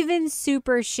 Even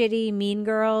super shitty mean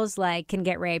girls, like, can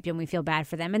get raped and we feel bad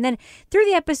for them. And then through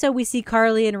the episode, we see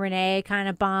Carly and Renee kind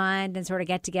of bond and sort of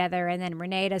get together. And then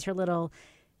Renee does her little...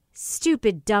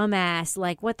 stupid dumbass,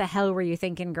 like, what the hell were you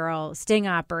thinking, girl, sting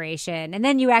operation. And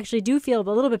then you actually do feel a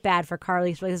little bit bad for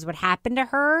Carly, so this is what happened to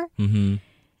her. Mm-hmm.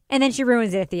 And then she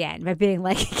ruins it at the end by being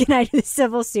like, can I do the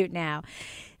civil suit now?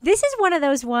 This is one of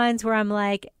those ones where I'm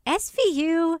like,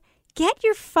 SVU, get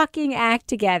your fucking act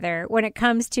together when it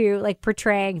comes to, like,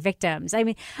 portraying victims. I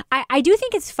mean, I do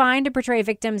think it's fine to portray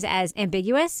victims as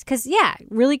ambiguous because, yeah,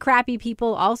 really crappy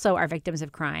people also are victims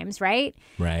of crimes, right?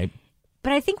 Right.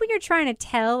 But I think when you're trying to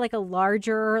tell, like, a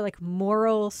larger, like,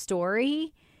 moral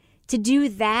story, to do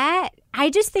that, I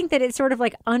just think that it sort of,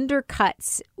 like,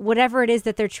 undercuts whatever it is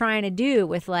that they're trying to do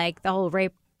with, like, the whole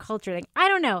rape culture thing. I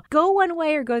don't know. Go one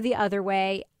way or go the other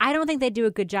way. I don't think they do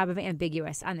a good job of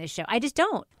ambiguous on this show. I just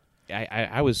don't.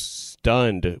 I was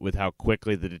stunned with how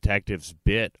quickly the detectives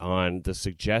bit on the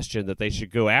suggestion that they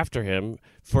should go after him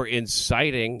for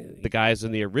inciting the guys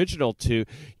in the original two,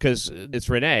 because it's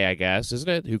Renee, I guess, isn't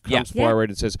it, who comes forward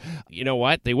and says, you know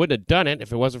what, they wouldn't have done it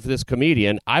if it wasn't for this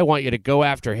comedian. I want you to go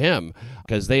after him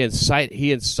because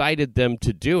he incited them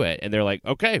to do it. And they're like,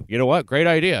 okay, you know what, great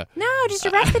idea. No, just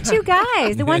arrest the two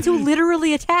guys, the ones who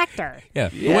literally attacked her. Yeah.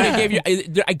 The one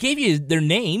I gave you their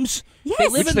names. Yes. They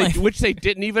live which they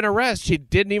didn't even arrest. She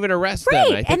didn't even arrest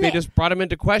them. I think they just brought him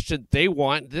into question. They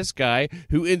want this guy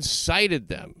who incited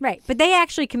them. Right. But they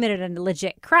actually committed a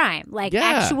legit crime, like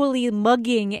actually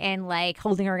mugging and, like,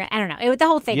 holding her. I don't know. The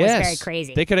whole thing was very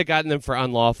crazy. They could have gotten them for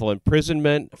unlawful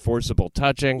imprisonment, forcible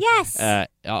touching. Yes.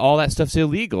 All that stuff's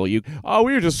illegal. We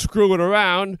were just screwing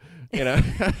around. You know,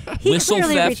 he whistle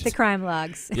clearly theft. reached the crime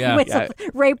logs. Yeah.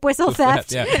 Rape, whistle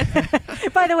theft. Yeah.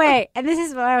 By the way, and this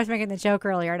is why I was making the joke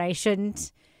earlier, and I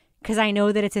shouldn't, because I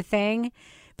know that it's a thing.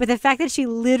 But the fact that she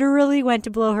literally went to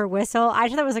blow her whistle, I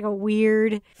just thought it was like a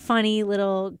weird, funny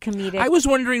little comedic. I was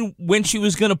wondering when she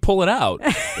was going to pull it out.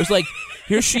 It was like,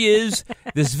 here she is,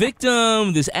 this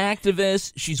victim, this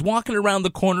activist. She's walking around the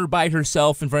corner by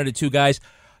herself in front of two guys.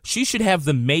 She should have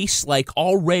the mace, like,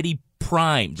 already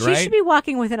primed, right? She should be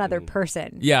walking with another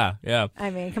person. Yeah. I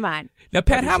mean, come on. Now,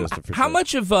 Pat, how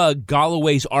much of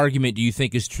Galloway's argument do you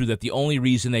think is true that the only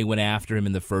reason they went after him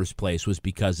in the first place was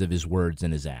because of his words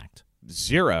and his act?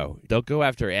 Zero. They'll go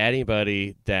after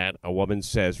anybody that a woman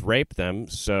says rape them,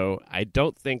 so I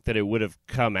don't think that it would have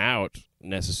come out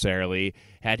necessarily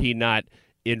had he not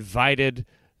invited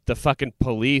the fucking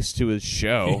police to his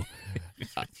show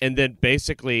and then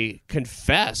basically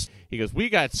confessed. He goes, we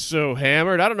got so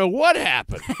hammered, I don't know what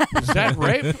happened. Is that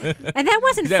rape? And that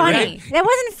wasn't funny. Rape? That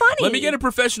wasn't funny. Let me get a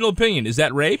professional opinion. Is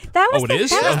that rape? That was it is?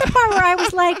 That was the part where I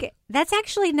was like, that's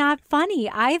actually not funny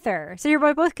either. So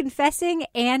you're both confessing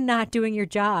and not doing your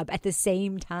job at the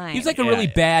same time. He's like a really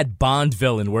bad Bond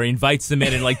villain where he invites them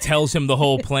in and, like, tells him the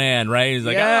whole plan, right? He's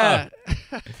like, Yeah,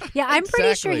 I'm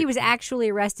pretty sure he was actually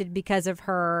arrested because of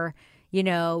her, you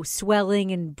know,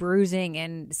 swelling and bruising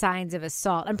and signs of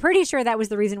assault. I'm pretty sure that was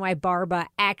the reason why Barba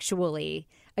actually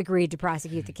agreed to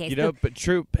prosecute the case. You know, but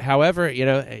true. However, you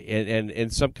know, in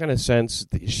some kind of sense,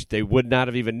 they would not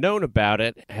have even known about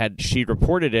it had she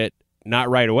reported it. Not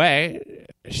right away.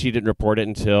 She didn't report it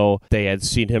until they had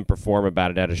seen him perform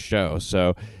about it at a show.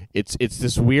 So it's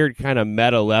this weird kind of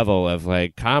meta level of,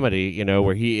 like, comedy, you know,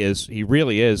 where he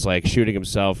really is, like, shooting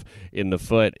himself in the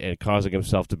foot and causing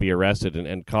himself to be arrested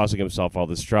and causing himself all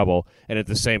this trouble, and at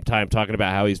the same time talking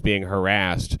about how he's being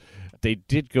harassed. They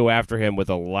did go after him with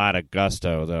a lot of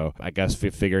gusto, though. I guess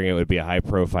figuring it would be a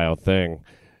high-profile thing.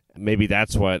 Maybe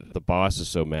that's what the boss is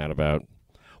so mad about.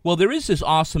 Well, there is this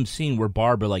awesome scene where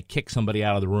Barbara, like, kicks somebody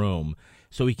out of the room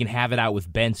so he can have it out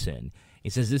with Benson. He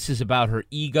says this is about her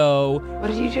ego. What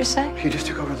did you just say? He just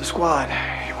took over the squad.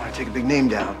 You want to take a big name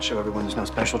down, show everyone there's no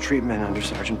special treatment under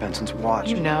Sergeant Benson's watch.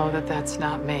 You know that that's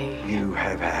not me. You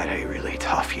have had a really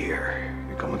tough year.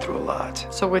 You're going through a lot.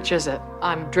 So which is it?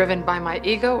 I'm driven by my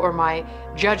ego or my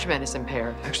judgment is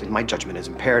impaired? Actually, my judgment is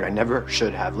impaired. I never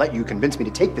should have let you convince me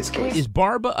to take this case. Is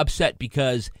Barba upset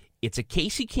because it's a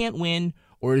case he can't win,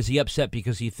 or is he upset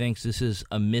because he thinks this is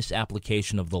a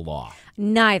misapplication of the law?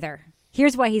 Neither.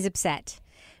 Here's why he's upset.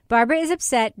 Barbara is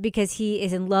upset because he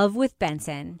is in love with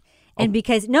Benson, And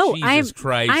because no, Jesus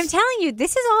Christ. I'm telling you,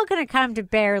 this is all going to come to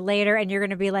bear later, and you're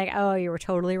going to be like, "Oh, you were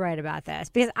totally right about this."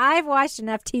 Because I've watched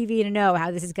enough TV to know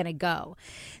how this is going to go.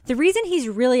 The reason he's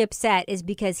really upset is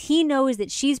because he knows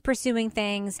that she's pursuing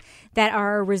things that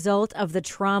are a result of the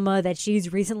trauma that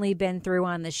she's recently been through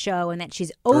on the show, and that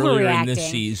she's overreacting. Earlier in this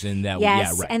season,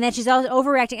 yes, right. and that she's also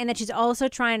overreacting, and that she's also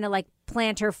trying to like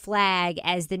plant her flag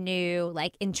as the new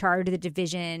like in charge of the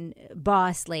division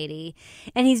boss lady.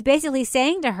 And he's basically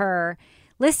saying to her,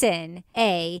 listen,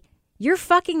 A, you're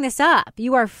fucking this up.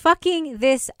 You are fucking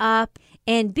this up.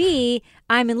 And B,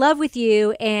 I'm in love with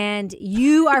you, and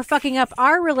you are fucking up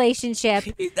our relationship.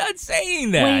 He's not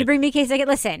saying that. When you bring me cases like,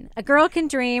 listen, a girl can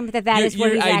dream that is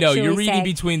what he's actually saying. I know, you're reading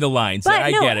between the lines. But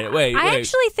I get it. Wait. I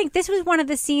actually think this was one of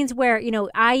the scenes where,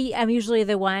 I am usually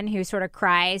the one who sort of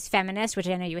cries feminist, which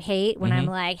I know you hate, when I'm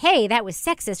like, hey, that was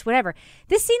sexist, whatever.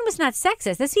 This scene was not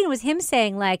sexist. This scene was him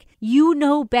saying, like, you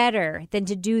know better than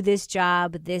to do this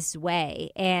job this way.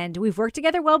 And we've worked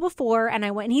together well before, and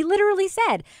he literally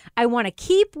said, I want to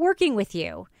keep working with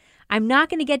you. I'm not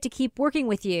going to get to keep working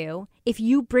with you if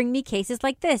you bring me cases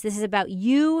like this. This is about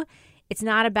you. It's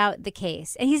not about the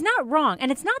case. And he's not wrong.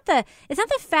 And it's not the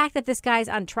fact that this guy's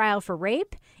on trial for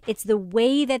rape. It's the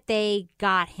way that they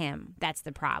got him. That's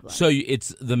the problem. So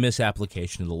it's the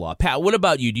misapplication of the law. Pat, what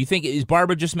about you? Do you think, is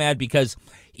Barbara just mad because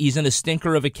he's in a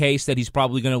stinker of a case that he's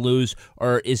probably going to lose?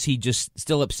 Or is he just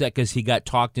still upset because he got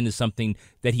talked into something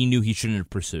that he knew he shouldn't have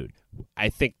pursued? I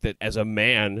think that as a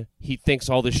man, he thinks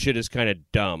all this shit is kind of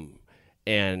dumb.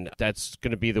 And that's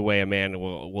going to be the way a man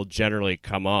will generally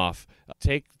come off.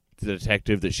 Take the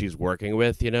detective that she's working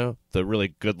with, the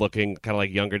really good-looking, kind of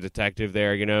like younger detective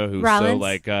there, who's Rollins? so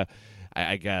like,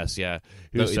 I guess, yeah.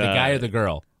 Who's the guy or the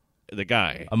girl? The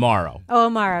guy. Amaro. Oh,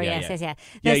 Amaro, yes.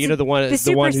 Yeah, the one. The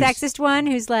super sexist one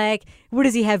who's like, what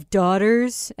does he have,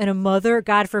 daughters and a mother?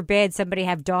 God forbid somebody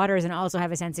have daughters and also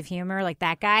have a sense of humor, like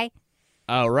that guy.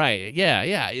 Oh, right.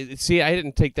 Yeah. See, I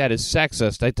didn't take that as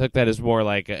sexist. I took that as more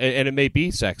like, and it may be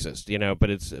sexist,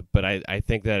 but I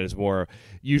think that is more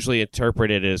usually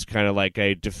interpreted as kind of like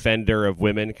a defender of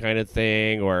women kind of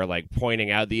thing, or like pointing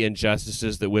out the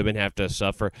injustices that women have to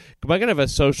suffer. Kind of a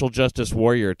social justice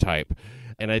warrior type.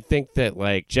 And I think that,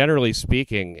 like, generally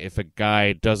speaking, if a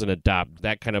guy doesn't adopt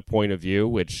that kind of point of view,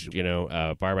 which,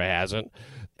 Barbara hasn't,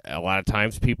 a lot of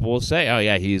times people will say, oh,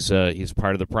 yeah, he's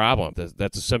part of the problem.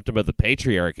 That's a symptom of the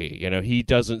patriarchy. He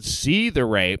doesn't see the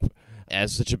rape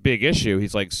as such a big issue.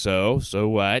 He's like, so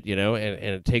what? And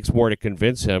it takes more to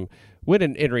convince him. When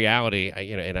in reality,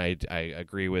 I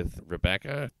agree with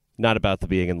Rebecca, not about the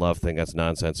being in love thing. That's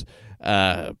nonsense.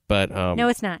 But no,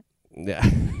 it's not. Yeah.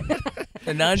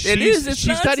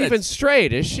 She's not even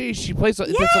straight, is she? She plays.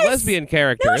 That's a lesbian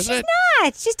character, isn't it?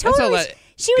 Not. She's totally.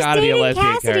 She was dating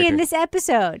Cassidy in this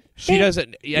episode. She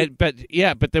doesn't.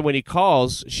 Yeah, but then when he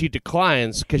calls, she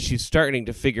declines because she's starting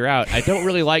to figure out, I don't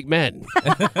really like men.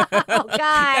 Oh God!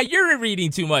 Yeah, you're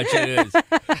reading too much. It is.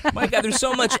 My God, there's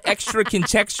so much extra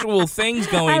contextual things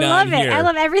going on here. I love it. I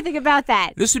love everything about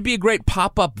that. This would be a great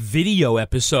pop-up video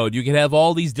episode. You could have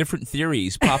all these different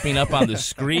theories popping up on the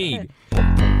screen.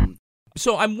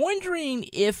 So I'm wondering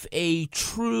if a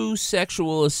true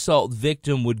sexual assault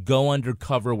victim would go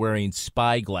undercover wearing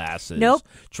spy glasses. Nope.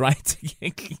 Trying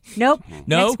to Nope.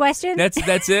 No? Next question. That's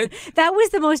it? That was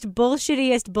the most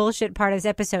bullshittiest bullshit part of this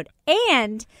episode.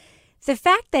 And the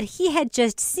fact that he had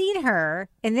just seen her,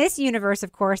 in this universe,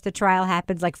 of course, the trial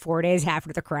happens like 4 days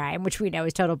after the crime, which we know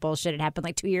is total bullshit. It happened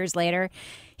like 2 years later.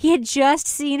 He had just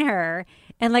seen her,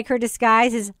 and like her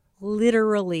disguise is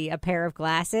literally a pair of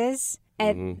glasses.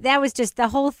 And that was just the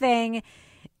whole thing.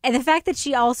 And the fact that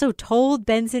she also told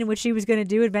Benson what she was going to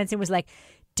do, and Benson was like,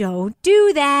 don't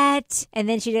do that. And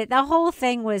then she did. The whole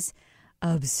thing was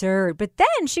absurd. But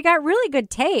then she got really good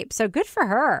tape. So good for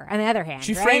her, on the other hand.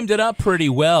 She right? framed it up pretty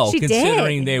well, she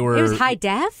considering did. they were... It was high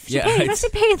def. She must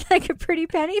have paid like a pretty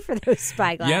penny for those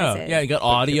spy glasses. Yeah, you got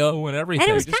audio and everything.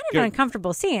 And it was kind of an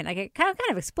uncomfortable scene. Like, it kind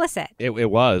of explicit.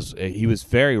 It was. He was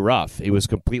very rough. He was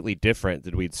completely different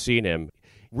than we'd seen him.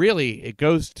 Really, it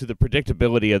goes to the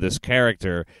predictability of this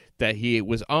character that he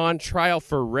was on trial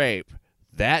for rape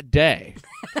that day.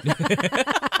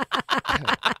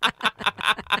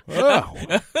 Well,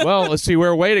 let's see. We're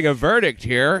awaiting a verdict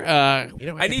here.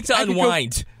 I need to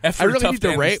unwind. I really need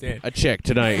to rape a chick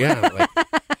tonight. Yeah, like,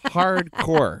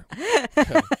 hardcore.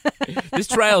 This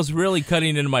trial is really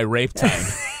cutting into my rape time.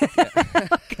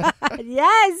 Oh, God,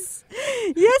 yes.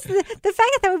 Yes, the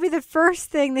fact that would be the first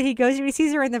thing that he goes to, he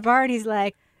sees her in the bar and he's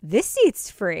like, this seat's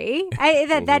free.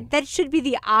 That should be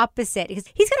the opposite. Because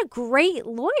he's got a great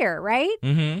lawyer, right?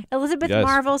 Mm-hmm. Elizabeth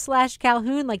Marvel /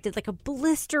 Calhoun did like a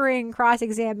blistering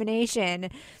cross-examination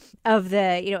of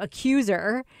the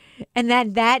accuser, and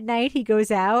then that night he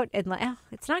goes out and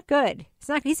it's not good. It's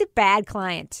not. He's a bad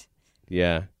client.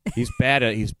 Yeah, he's bad.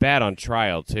 He's bad on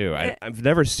trial too. I've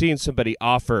never seen somebody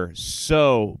offer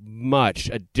so much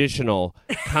additional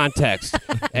context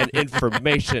and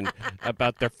information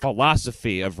about their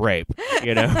philosophy of rape.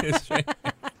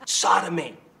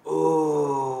 Sodomy.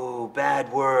 Ooh,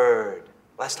 bad word.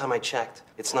 Last time I checked,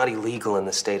 it's not illegal in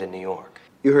the state of New York.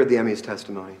 You heard the Emmy's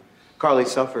testimony. Carly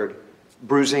suffered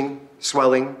bruising,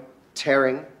 swelling,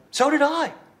 tearing. So did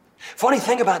I. Funny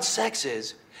thing about sex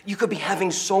is, you could be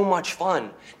having so much fun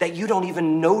that you don't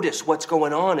even notice what's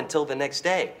going on until the next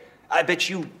day. I bet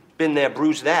you've been there,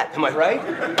 bruised that. Am I right?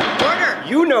 Order!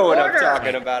 You know what I'm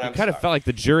talking about. I kind of felt like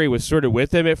the jury was sort of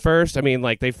with him at first. I mean,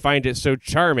 like, they find it so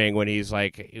charming when he's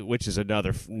like, which is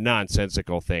another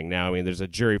nonsensical thing now. I mean, there's a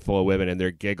jury full of women and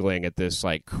they're giggling at this,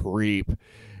 like, creep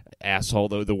asshole,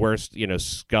 the worst,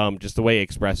 scum, just the way he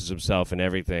expresses himself and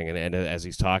everything, and as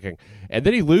he's talking, and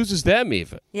then he loses them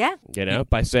even. Yeah.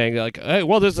 By saying like, hey,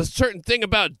 well, there's a certain thing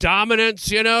about dominance,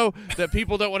 that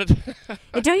people don't want to.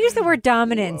 Don't use the word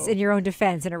dominance in your own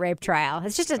defense in a rape trial.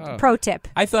 It's just a pro tip.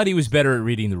 I thought he was better at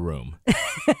reading the room.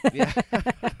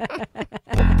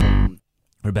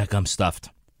 Rebecca, I'm stuffed.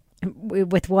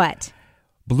 With what?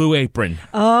 Blue Apron.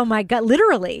 Oh my God!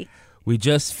 Literally. We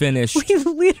just finished. We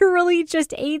literally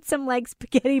just ate some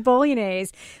spaghetti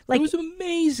bolognese. It was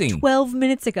amazing. 12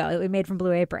 minutes ago that we made from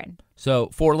Blue Apron.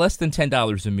 So for less than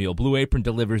 $10 a meal, Blue Apron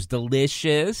delivers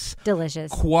delicious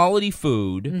quality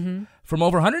food from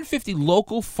over 150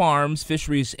 local farms,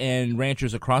 fisheries, and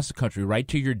ranchers across the country right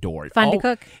to your door. Fun to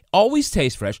cook. Always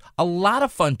taste fresh. A lot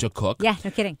of fun to cook. Yeah,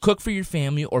 no kidding. Cook for your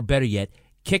family, or better yet,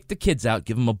 kick the kids out,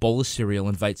 give them a bowl of cereal,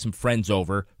 invite some friends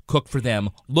over, cook for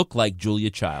them, look like Julia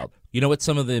Child. You know what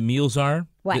some of the meals are?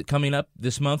 What? Coming up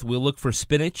this month, we'll look for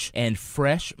spinach and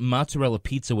fresh mozzarella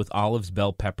pizza with olives,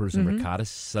 bell peppers, and ricotta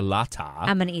salata.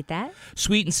 I'm going to eat that.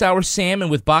 Sweet and sour salmon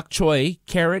with bok choy,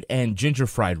 carrot, and ginger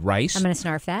fried rice. I'm going to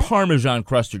snarf that. Parmesan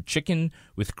crusted chicken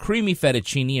with creamy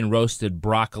fettuccine and roasted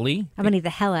broccoli. I'm going to eat the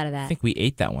hell out of that. I think we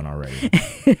ate that one already.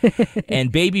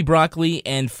 And baby broccoli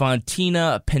and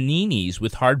fontina paninis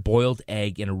with hard-boiled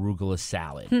egg and arugula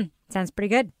salad. Sounds pretty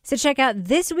good. So check out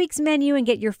this week's menu and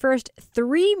get your first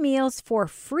 3 meals for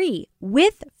free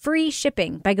with free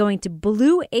shipping by going to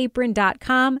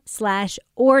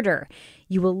blueapron.com/order.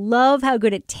 You will love how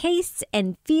good it tastes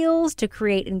and feels to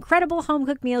create incredible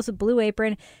home-cooked meals with Blue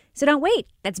Apron. So don't wait.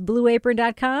 That's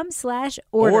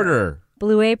blueapron.com/order.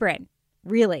 Blue Apron.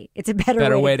 Really, it's a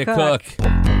better way to cook.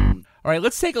 All right,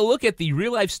 let's take a look at the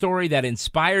real-life story that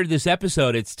inspired this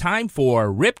episode. It's time for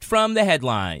Ripped from the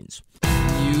Headlines.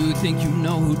 You think you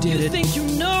know who did it. You think you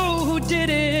know who did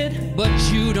it. But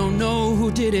you don't know who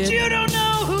did it. You don't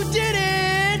know who did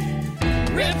it.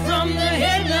 Ripped from the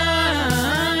headlines.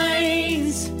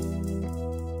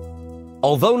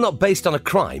 Although not based on a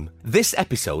crime, this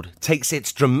episode takes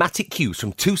its dramatic cues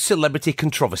from 2 celebrity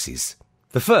controversies.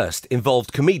 The first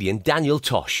involved comedian Daniel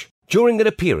Tosh. During an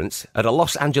appearance at a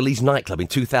Los Angeles nightclub in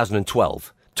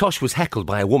 2012, Tosh was heckled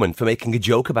by a woman for making a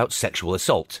joke about sexual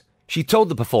assault. She told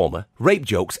the performer, rape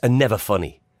jokes are never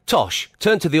funny. Tosh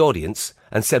turned to the audience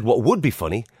and said what would be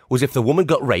funny was if the woman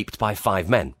got raped by 5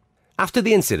 men. After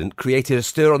the incident created a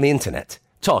stir on the internet,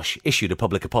 Tosh issued a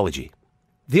public apology.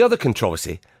 The other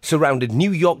controversy surrounded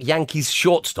New York Yankees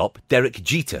shortstop Derek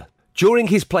Jeter. During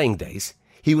his playing days,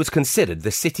 he was considered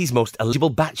the city's most eligible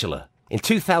bachelor. In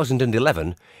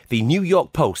 2011, the New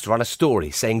York Post ran a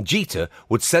story saying Jeter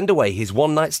would send away his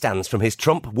one-night stands from his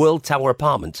Trump World Tower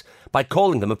apartment by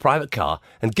calling them a private car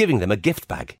and giving them a gift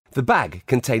bag. The bag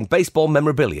contained baseball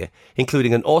memorabilia,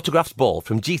 including an autographed ball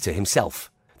from Jeter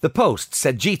himself. The Post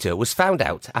said Jeter was found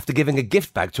out after giving a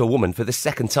gift bag to a woman for the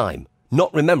second time,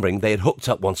 not remembering they had hooked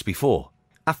up once before.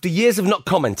 After years of not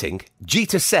commenting,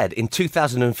 Jeter said in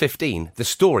 2015 the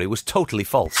story was totally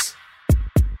false.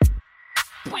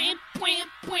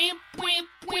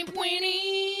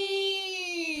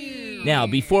 Now,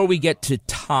 before we get to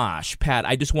Tosh, Pat,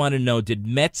 I just want to know, did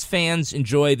Mets fans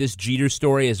enjoy this Jeter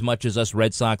story as much as us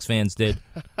Red Sox fans did?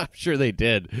 I'm sure they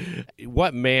did.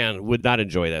 What man would not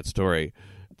enjoy that story?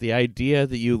 The idea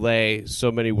that you lay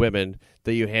so many women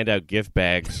that you hand out gift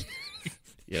bags.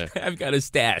 Yeah. I've got a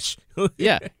stash.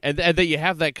 Yeah, and that you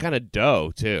have that kind of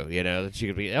dough, too, that you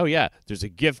could be, oh, yeah, there's a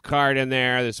gift card in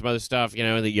there, there's some other stuff,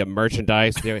 that you have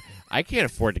merchandise. I can't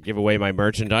afford to give away my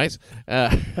merchandise. You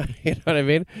know what I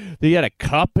mean? You had a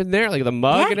cup in there, like the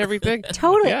mug and everything.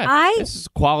 Totally. Yeah, this is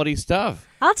quality stuff.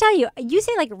 I'll tell you, you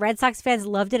say Red Sox fans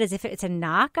loved it as if it's a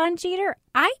knock on Jeter.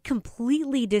 I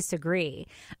completely disagree.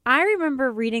 I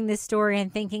remember reading this story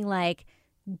and thinking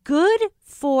good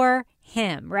for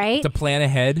him, right? To plan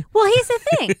ahead. Well, here's the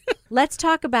thing. Let's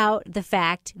talk about the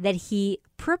fact that he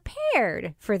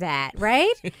prepared for that,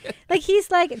 right? Like, he's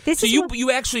like, this so is...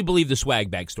 you actually believe the swag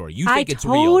bag story. You think it's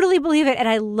real. I totally believe it, and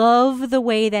I love the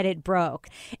way that it broke.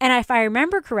 And if I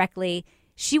remember correctly,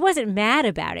 she wasn't mad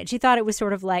about it. She thought it was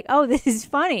sort of like, oh, this is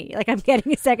funny. Like, I'm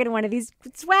getting a second one of these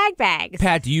swag bags.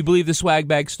 Pat, do you believe the swag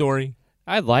bag story?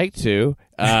 I'd like to,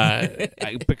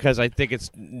 because I think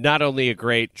it's not only a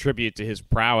great tribute to his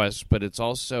prowess, but it's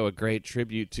also a great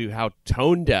tribute to how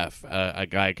tone deaf a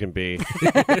guy can be.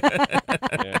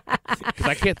 Yeah. 'Cause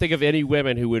I can't think of any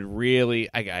women who would really.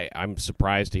 I'm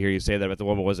surprised to hear you say that, but the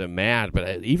woman wasn't mad.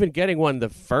 But even getting one the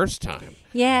first time,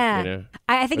 yeah, you know,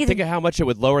 I think think of how much it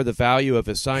would lower the value of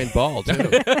a signed ball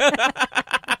too.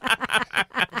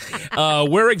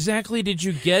 Where exactly did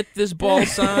you get this ball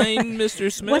signed,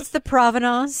 Mr. Smith? What's the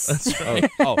provenance? That's right.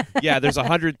 Yeah, there's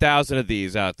 100,000 of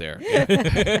these out there.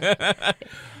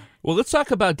 Well, let's talk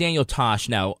about Daniel Tosh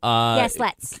now. Yes,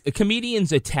 let's.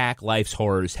 Comedians attack life's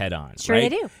horrors head on. Sure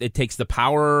right? they do. It takes the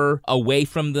power away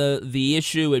from the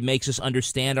issue. It makes us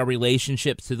understand our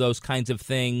relationships to those kinds of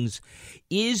things.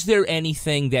 Is there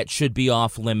anything that should be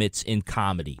off limits in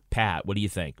comedy? Pat, what do you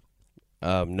think?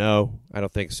 No, I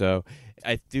don't think so.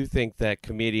 I do think that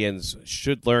comedians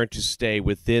should learn to stay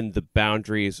within the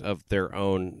boundaries of their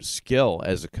own skill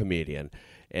as a comedian.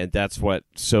 And that's what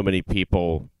so many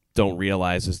people don't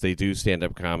realize as they do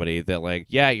stand-up comedy, that, like,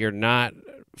 yeah, you're not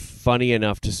funny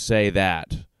enough to say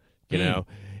that, you know?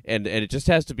 And it just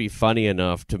has to be funny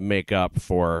enough to make up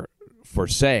for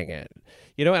saying it.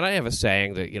 You know, and I have a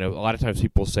saying that, you know, a lot of times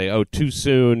people say, oh, too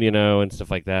soon, you know, and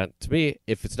stuff like that. To me,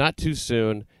 if it's not too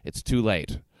soon, it's too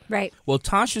late. Right. Well,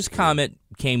 Tosh's comment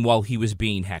came while he was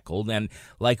being heckled, and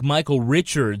like Michael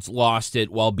Richards lost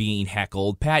it while being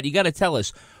heckled. Pat, you got to tell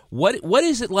us, what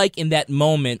is it like in that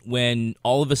moment when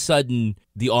all of a sudden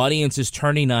the audience is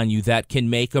turning on you that can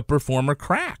make a performer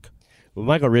crack? Well,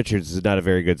 Michael Richards is not a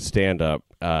very good stand-up,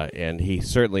 and he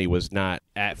certainly was not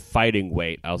at fighting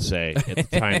weight, I'll say, at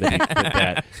the time that he did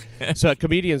that. So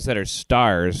comedians that are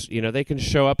stars, you know, they can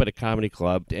show up at a comedy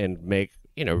club and make,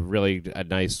 you know, really a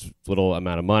nice little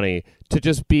amount of money to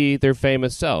just be their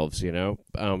famous selves, you know?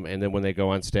 And then when they go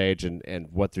on stage and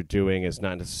what they're doing is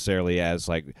not necessarily as,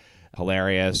 like,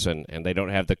 hilarious and they don't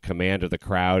have the command of the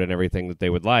crowd and everything that they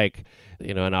would like,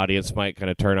 you know, an audience might kind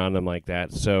of turn on them like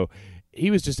that. So he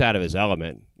was just out of his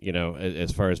element, you know,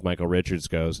 as far as Michael Richards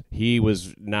goes. He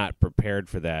was not prepared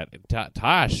for that.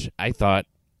 Tosh, I thought,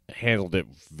 handled it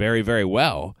very, very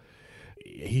well.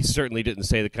 He certainly didn't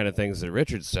say the kind of things that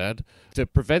Richards said. To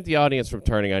prevent the audience from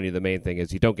turning on you, the main thing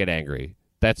is you don't get angry.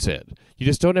 That's it. You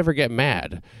just don't ever get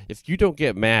mad. If you don't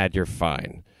get mad, you're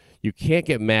fine. You can't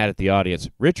get mad at the audience.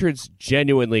 Richards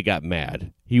genuinely got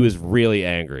mad. He was really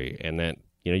angry, and then,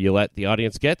 you know, you let the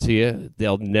audience get to you,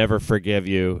 they'll never forgive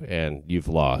you, and you've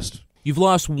lost. You've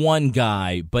lost one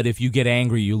guy, but if you get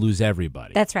angry, you lose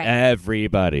everybody. That's right.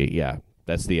 Everybody, yeah.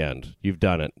 That's the end. You've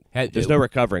done it. There's no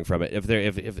recovering from it.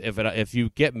 If you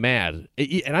get mad,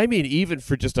 and I mean even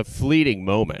for just a fleeting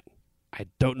moment, I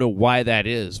don't know why that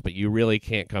is, but you really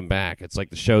can't come back. It's like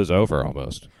the show's over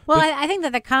almost. Well, I think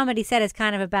that the comedy set is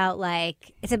kind of about,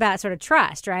 like, it's about sort of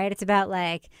trust, right? It's about,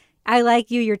 like, I like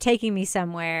you, you're taking me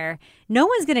somewhere. No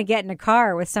one's going to get in a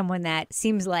car with someone that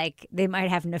seems like they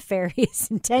might have nefarious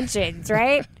intentions,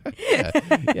 right? Yeah,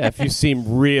 if you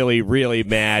seem really, really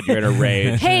mad, you're in a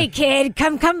rage. Hey, kid,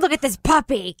 come look at this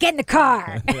puppy. Get in the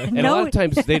car. And a lot of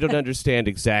times they don't understand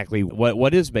exactly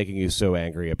what is making you so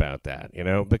angry about that, you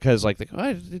know? Because, like,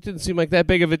 it didn't seem like that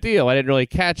big of a deal. I didn't really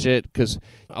catch it because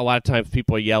a lot of times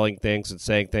people are yelling things and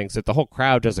saying things that the whole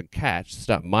crowd doesn't catch. It's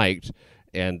not mic'd.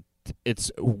 And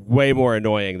it's way more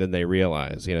annoying than they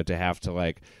realize, you know, to have to,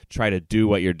 like, try to do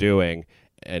what you're doing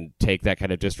and take that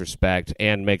kind of disrespect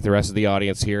and make the rest of the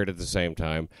audience hear it at the same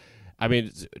time. I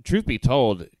mean, truth be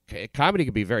told, comedy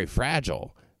can be very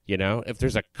fragile, you know? If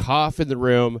there's a cough in the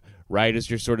room right as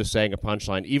you're sort of saying a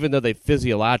punchline, even though they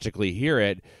physiologically hear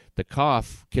it, the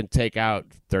cough can take out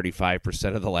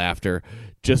 35% of the laughter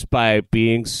just by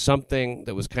being something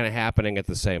that was kind of happening at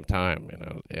the same time, you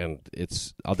know. And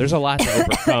it's there's a lot to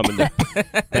overcome.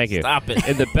 Thank you. Stop it.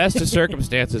 In the best of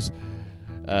circumstances,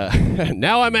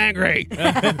 now I'm angry.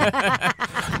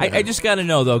 I just got to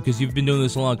know, though, because you've been doing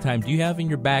this a long time. Do you have in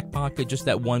your back pocket just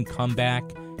that one comeback,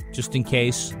 just in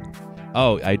case?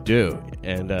 Oh, I do,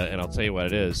 and I'll tell you what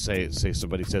it is. Say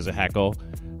somebody says a heckle.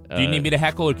 Do you need me to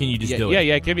heckle, or can you just do it?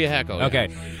 Yeah, give me a heckle. Okay.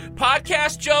 Yeah.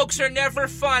 Podcast jokes are never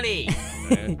funny.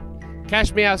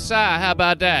 Catch me outside. How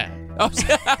about that?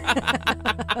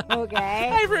 Okay.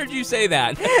 I've heard you say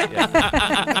that.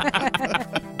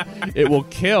 It will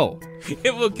kill.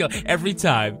 It will kill every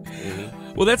time.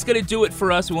 Well, that's going to do it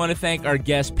for us. We want to thank our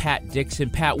guest, Pat Dixon.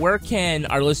 Pat, where can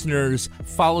our listeners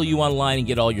follow you online and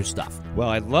get all your stuff? Well,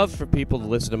 I'd love for people to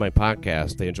listen to my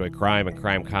podcast. They enjoy crime and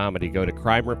crime comedy. Go to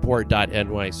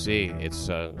crimereport.nyc. It's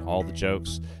all the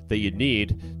jokes that you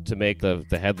need to make the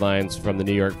headlines from the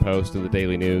New York Post and the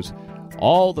Daily News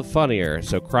all the funnier.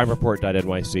 So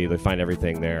crimereport.nyc, they find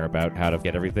everything there about how to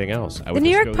get everything else. The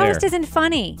New York Post isn't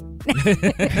funny.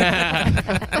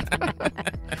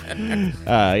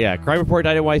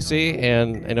 crimereport.nyc,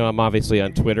 and I'm obviously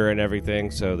on Twitter and everything,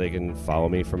 so they can follow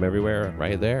me from everywhere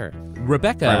right there.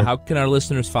 Rebecca, how can our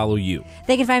listeners follow you?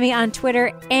 They can find me on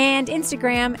Twitter and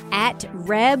Instagram at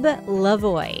Reb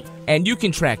Lavoie. And you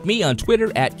can track me on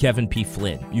Twitter at Kevin P.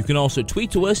 Flynn. You can also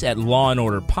tweet to us at Law &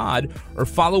 Order Pod or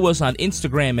follow us on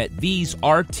Instagram at These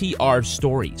RTR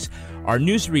Stories. Our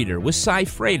newsreader was Cy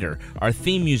Frater. Our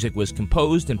theme music was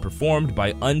composed and performed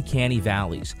by Uncanny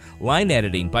Valleys. Line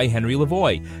editing by Henry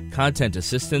Lavoie. Content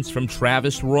assistance from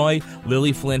Travis Roy.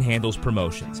 Lily Flynn handles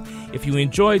promotions. If you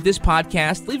enjoyed this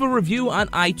podcast, leave a review on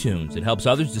iTunes. It helps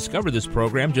others discover this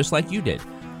program just like you did.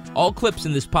 All clips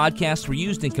in this podcast were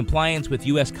used in compliance with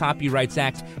U.S. Copyrights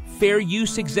Act fair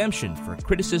use exemption for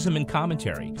criticism and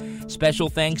commentary. Special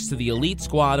thanks to the elite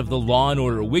squad of the Law &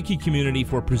 Order Wiki community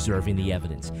for preserving the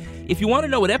evidence. If you want to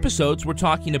know what episodes we're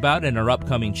talking about in our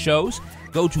upcoming shows,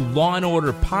 go to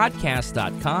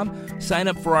lawandorderpodcast.com, sign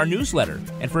up for our newsletter,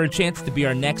 and for a chance to be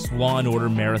our next Law & Order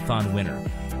Marathon winner.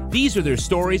 These Are Their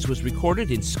Stories was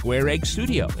recorded in Square Egg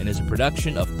Studio and is a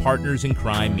production of Partners in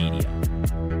Crime Media.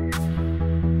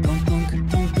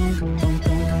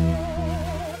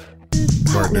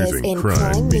 Partners in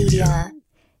Crime Media.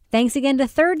 Thanks again to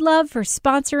Third Love for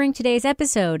sponsoring today's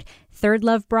episode. Third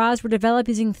Love bras were developed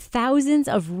using thousands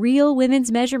of real women's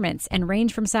measurements and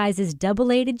range from sizes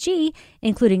AA to G,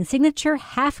 including signature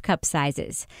half-cup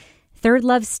sizes. Third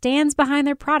Love stands behind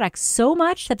their products so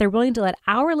much that they're willing to let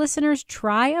our listeners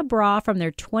try a bra from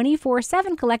their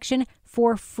 24/7 collection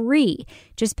for free.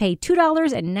 Just pay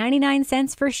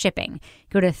 $2.99 for shipping.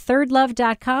 Go to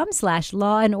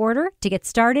thirdlove.com/lawandorder to get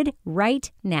started right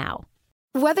now.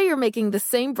 Whether you're making the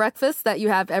same breakfast that you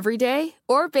have every day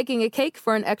or baking a cake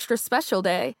for an extra special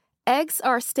day, eggs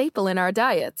are a staple in our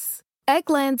diets.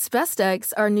 Eggland's Best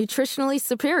Eggs are nutritionally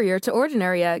superior to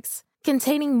ordinary eggs,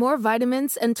 containing more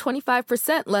vitamins and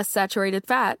 25% less saturated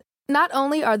fat. Not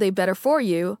only are they better for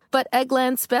you, but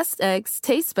Eggland's Best Eggs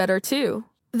taste better too.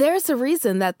 There's a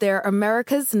reason that they're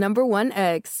America's #1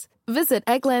 eggs. Visit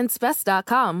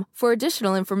egglandsbest.com for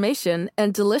additional information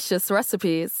and delicious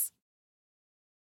recipes.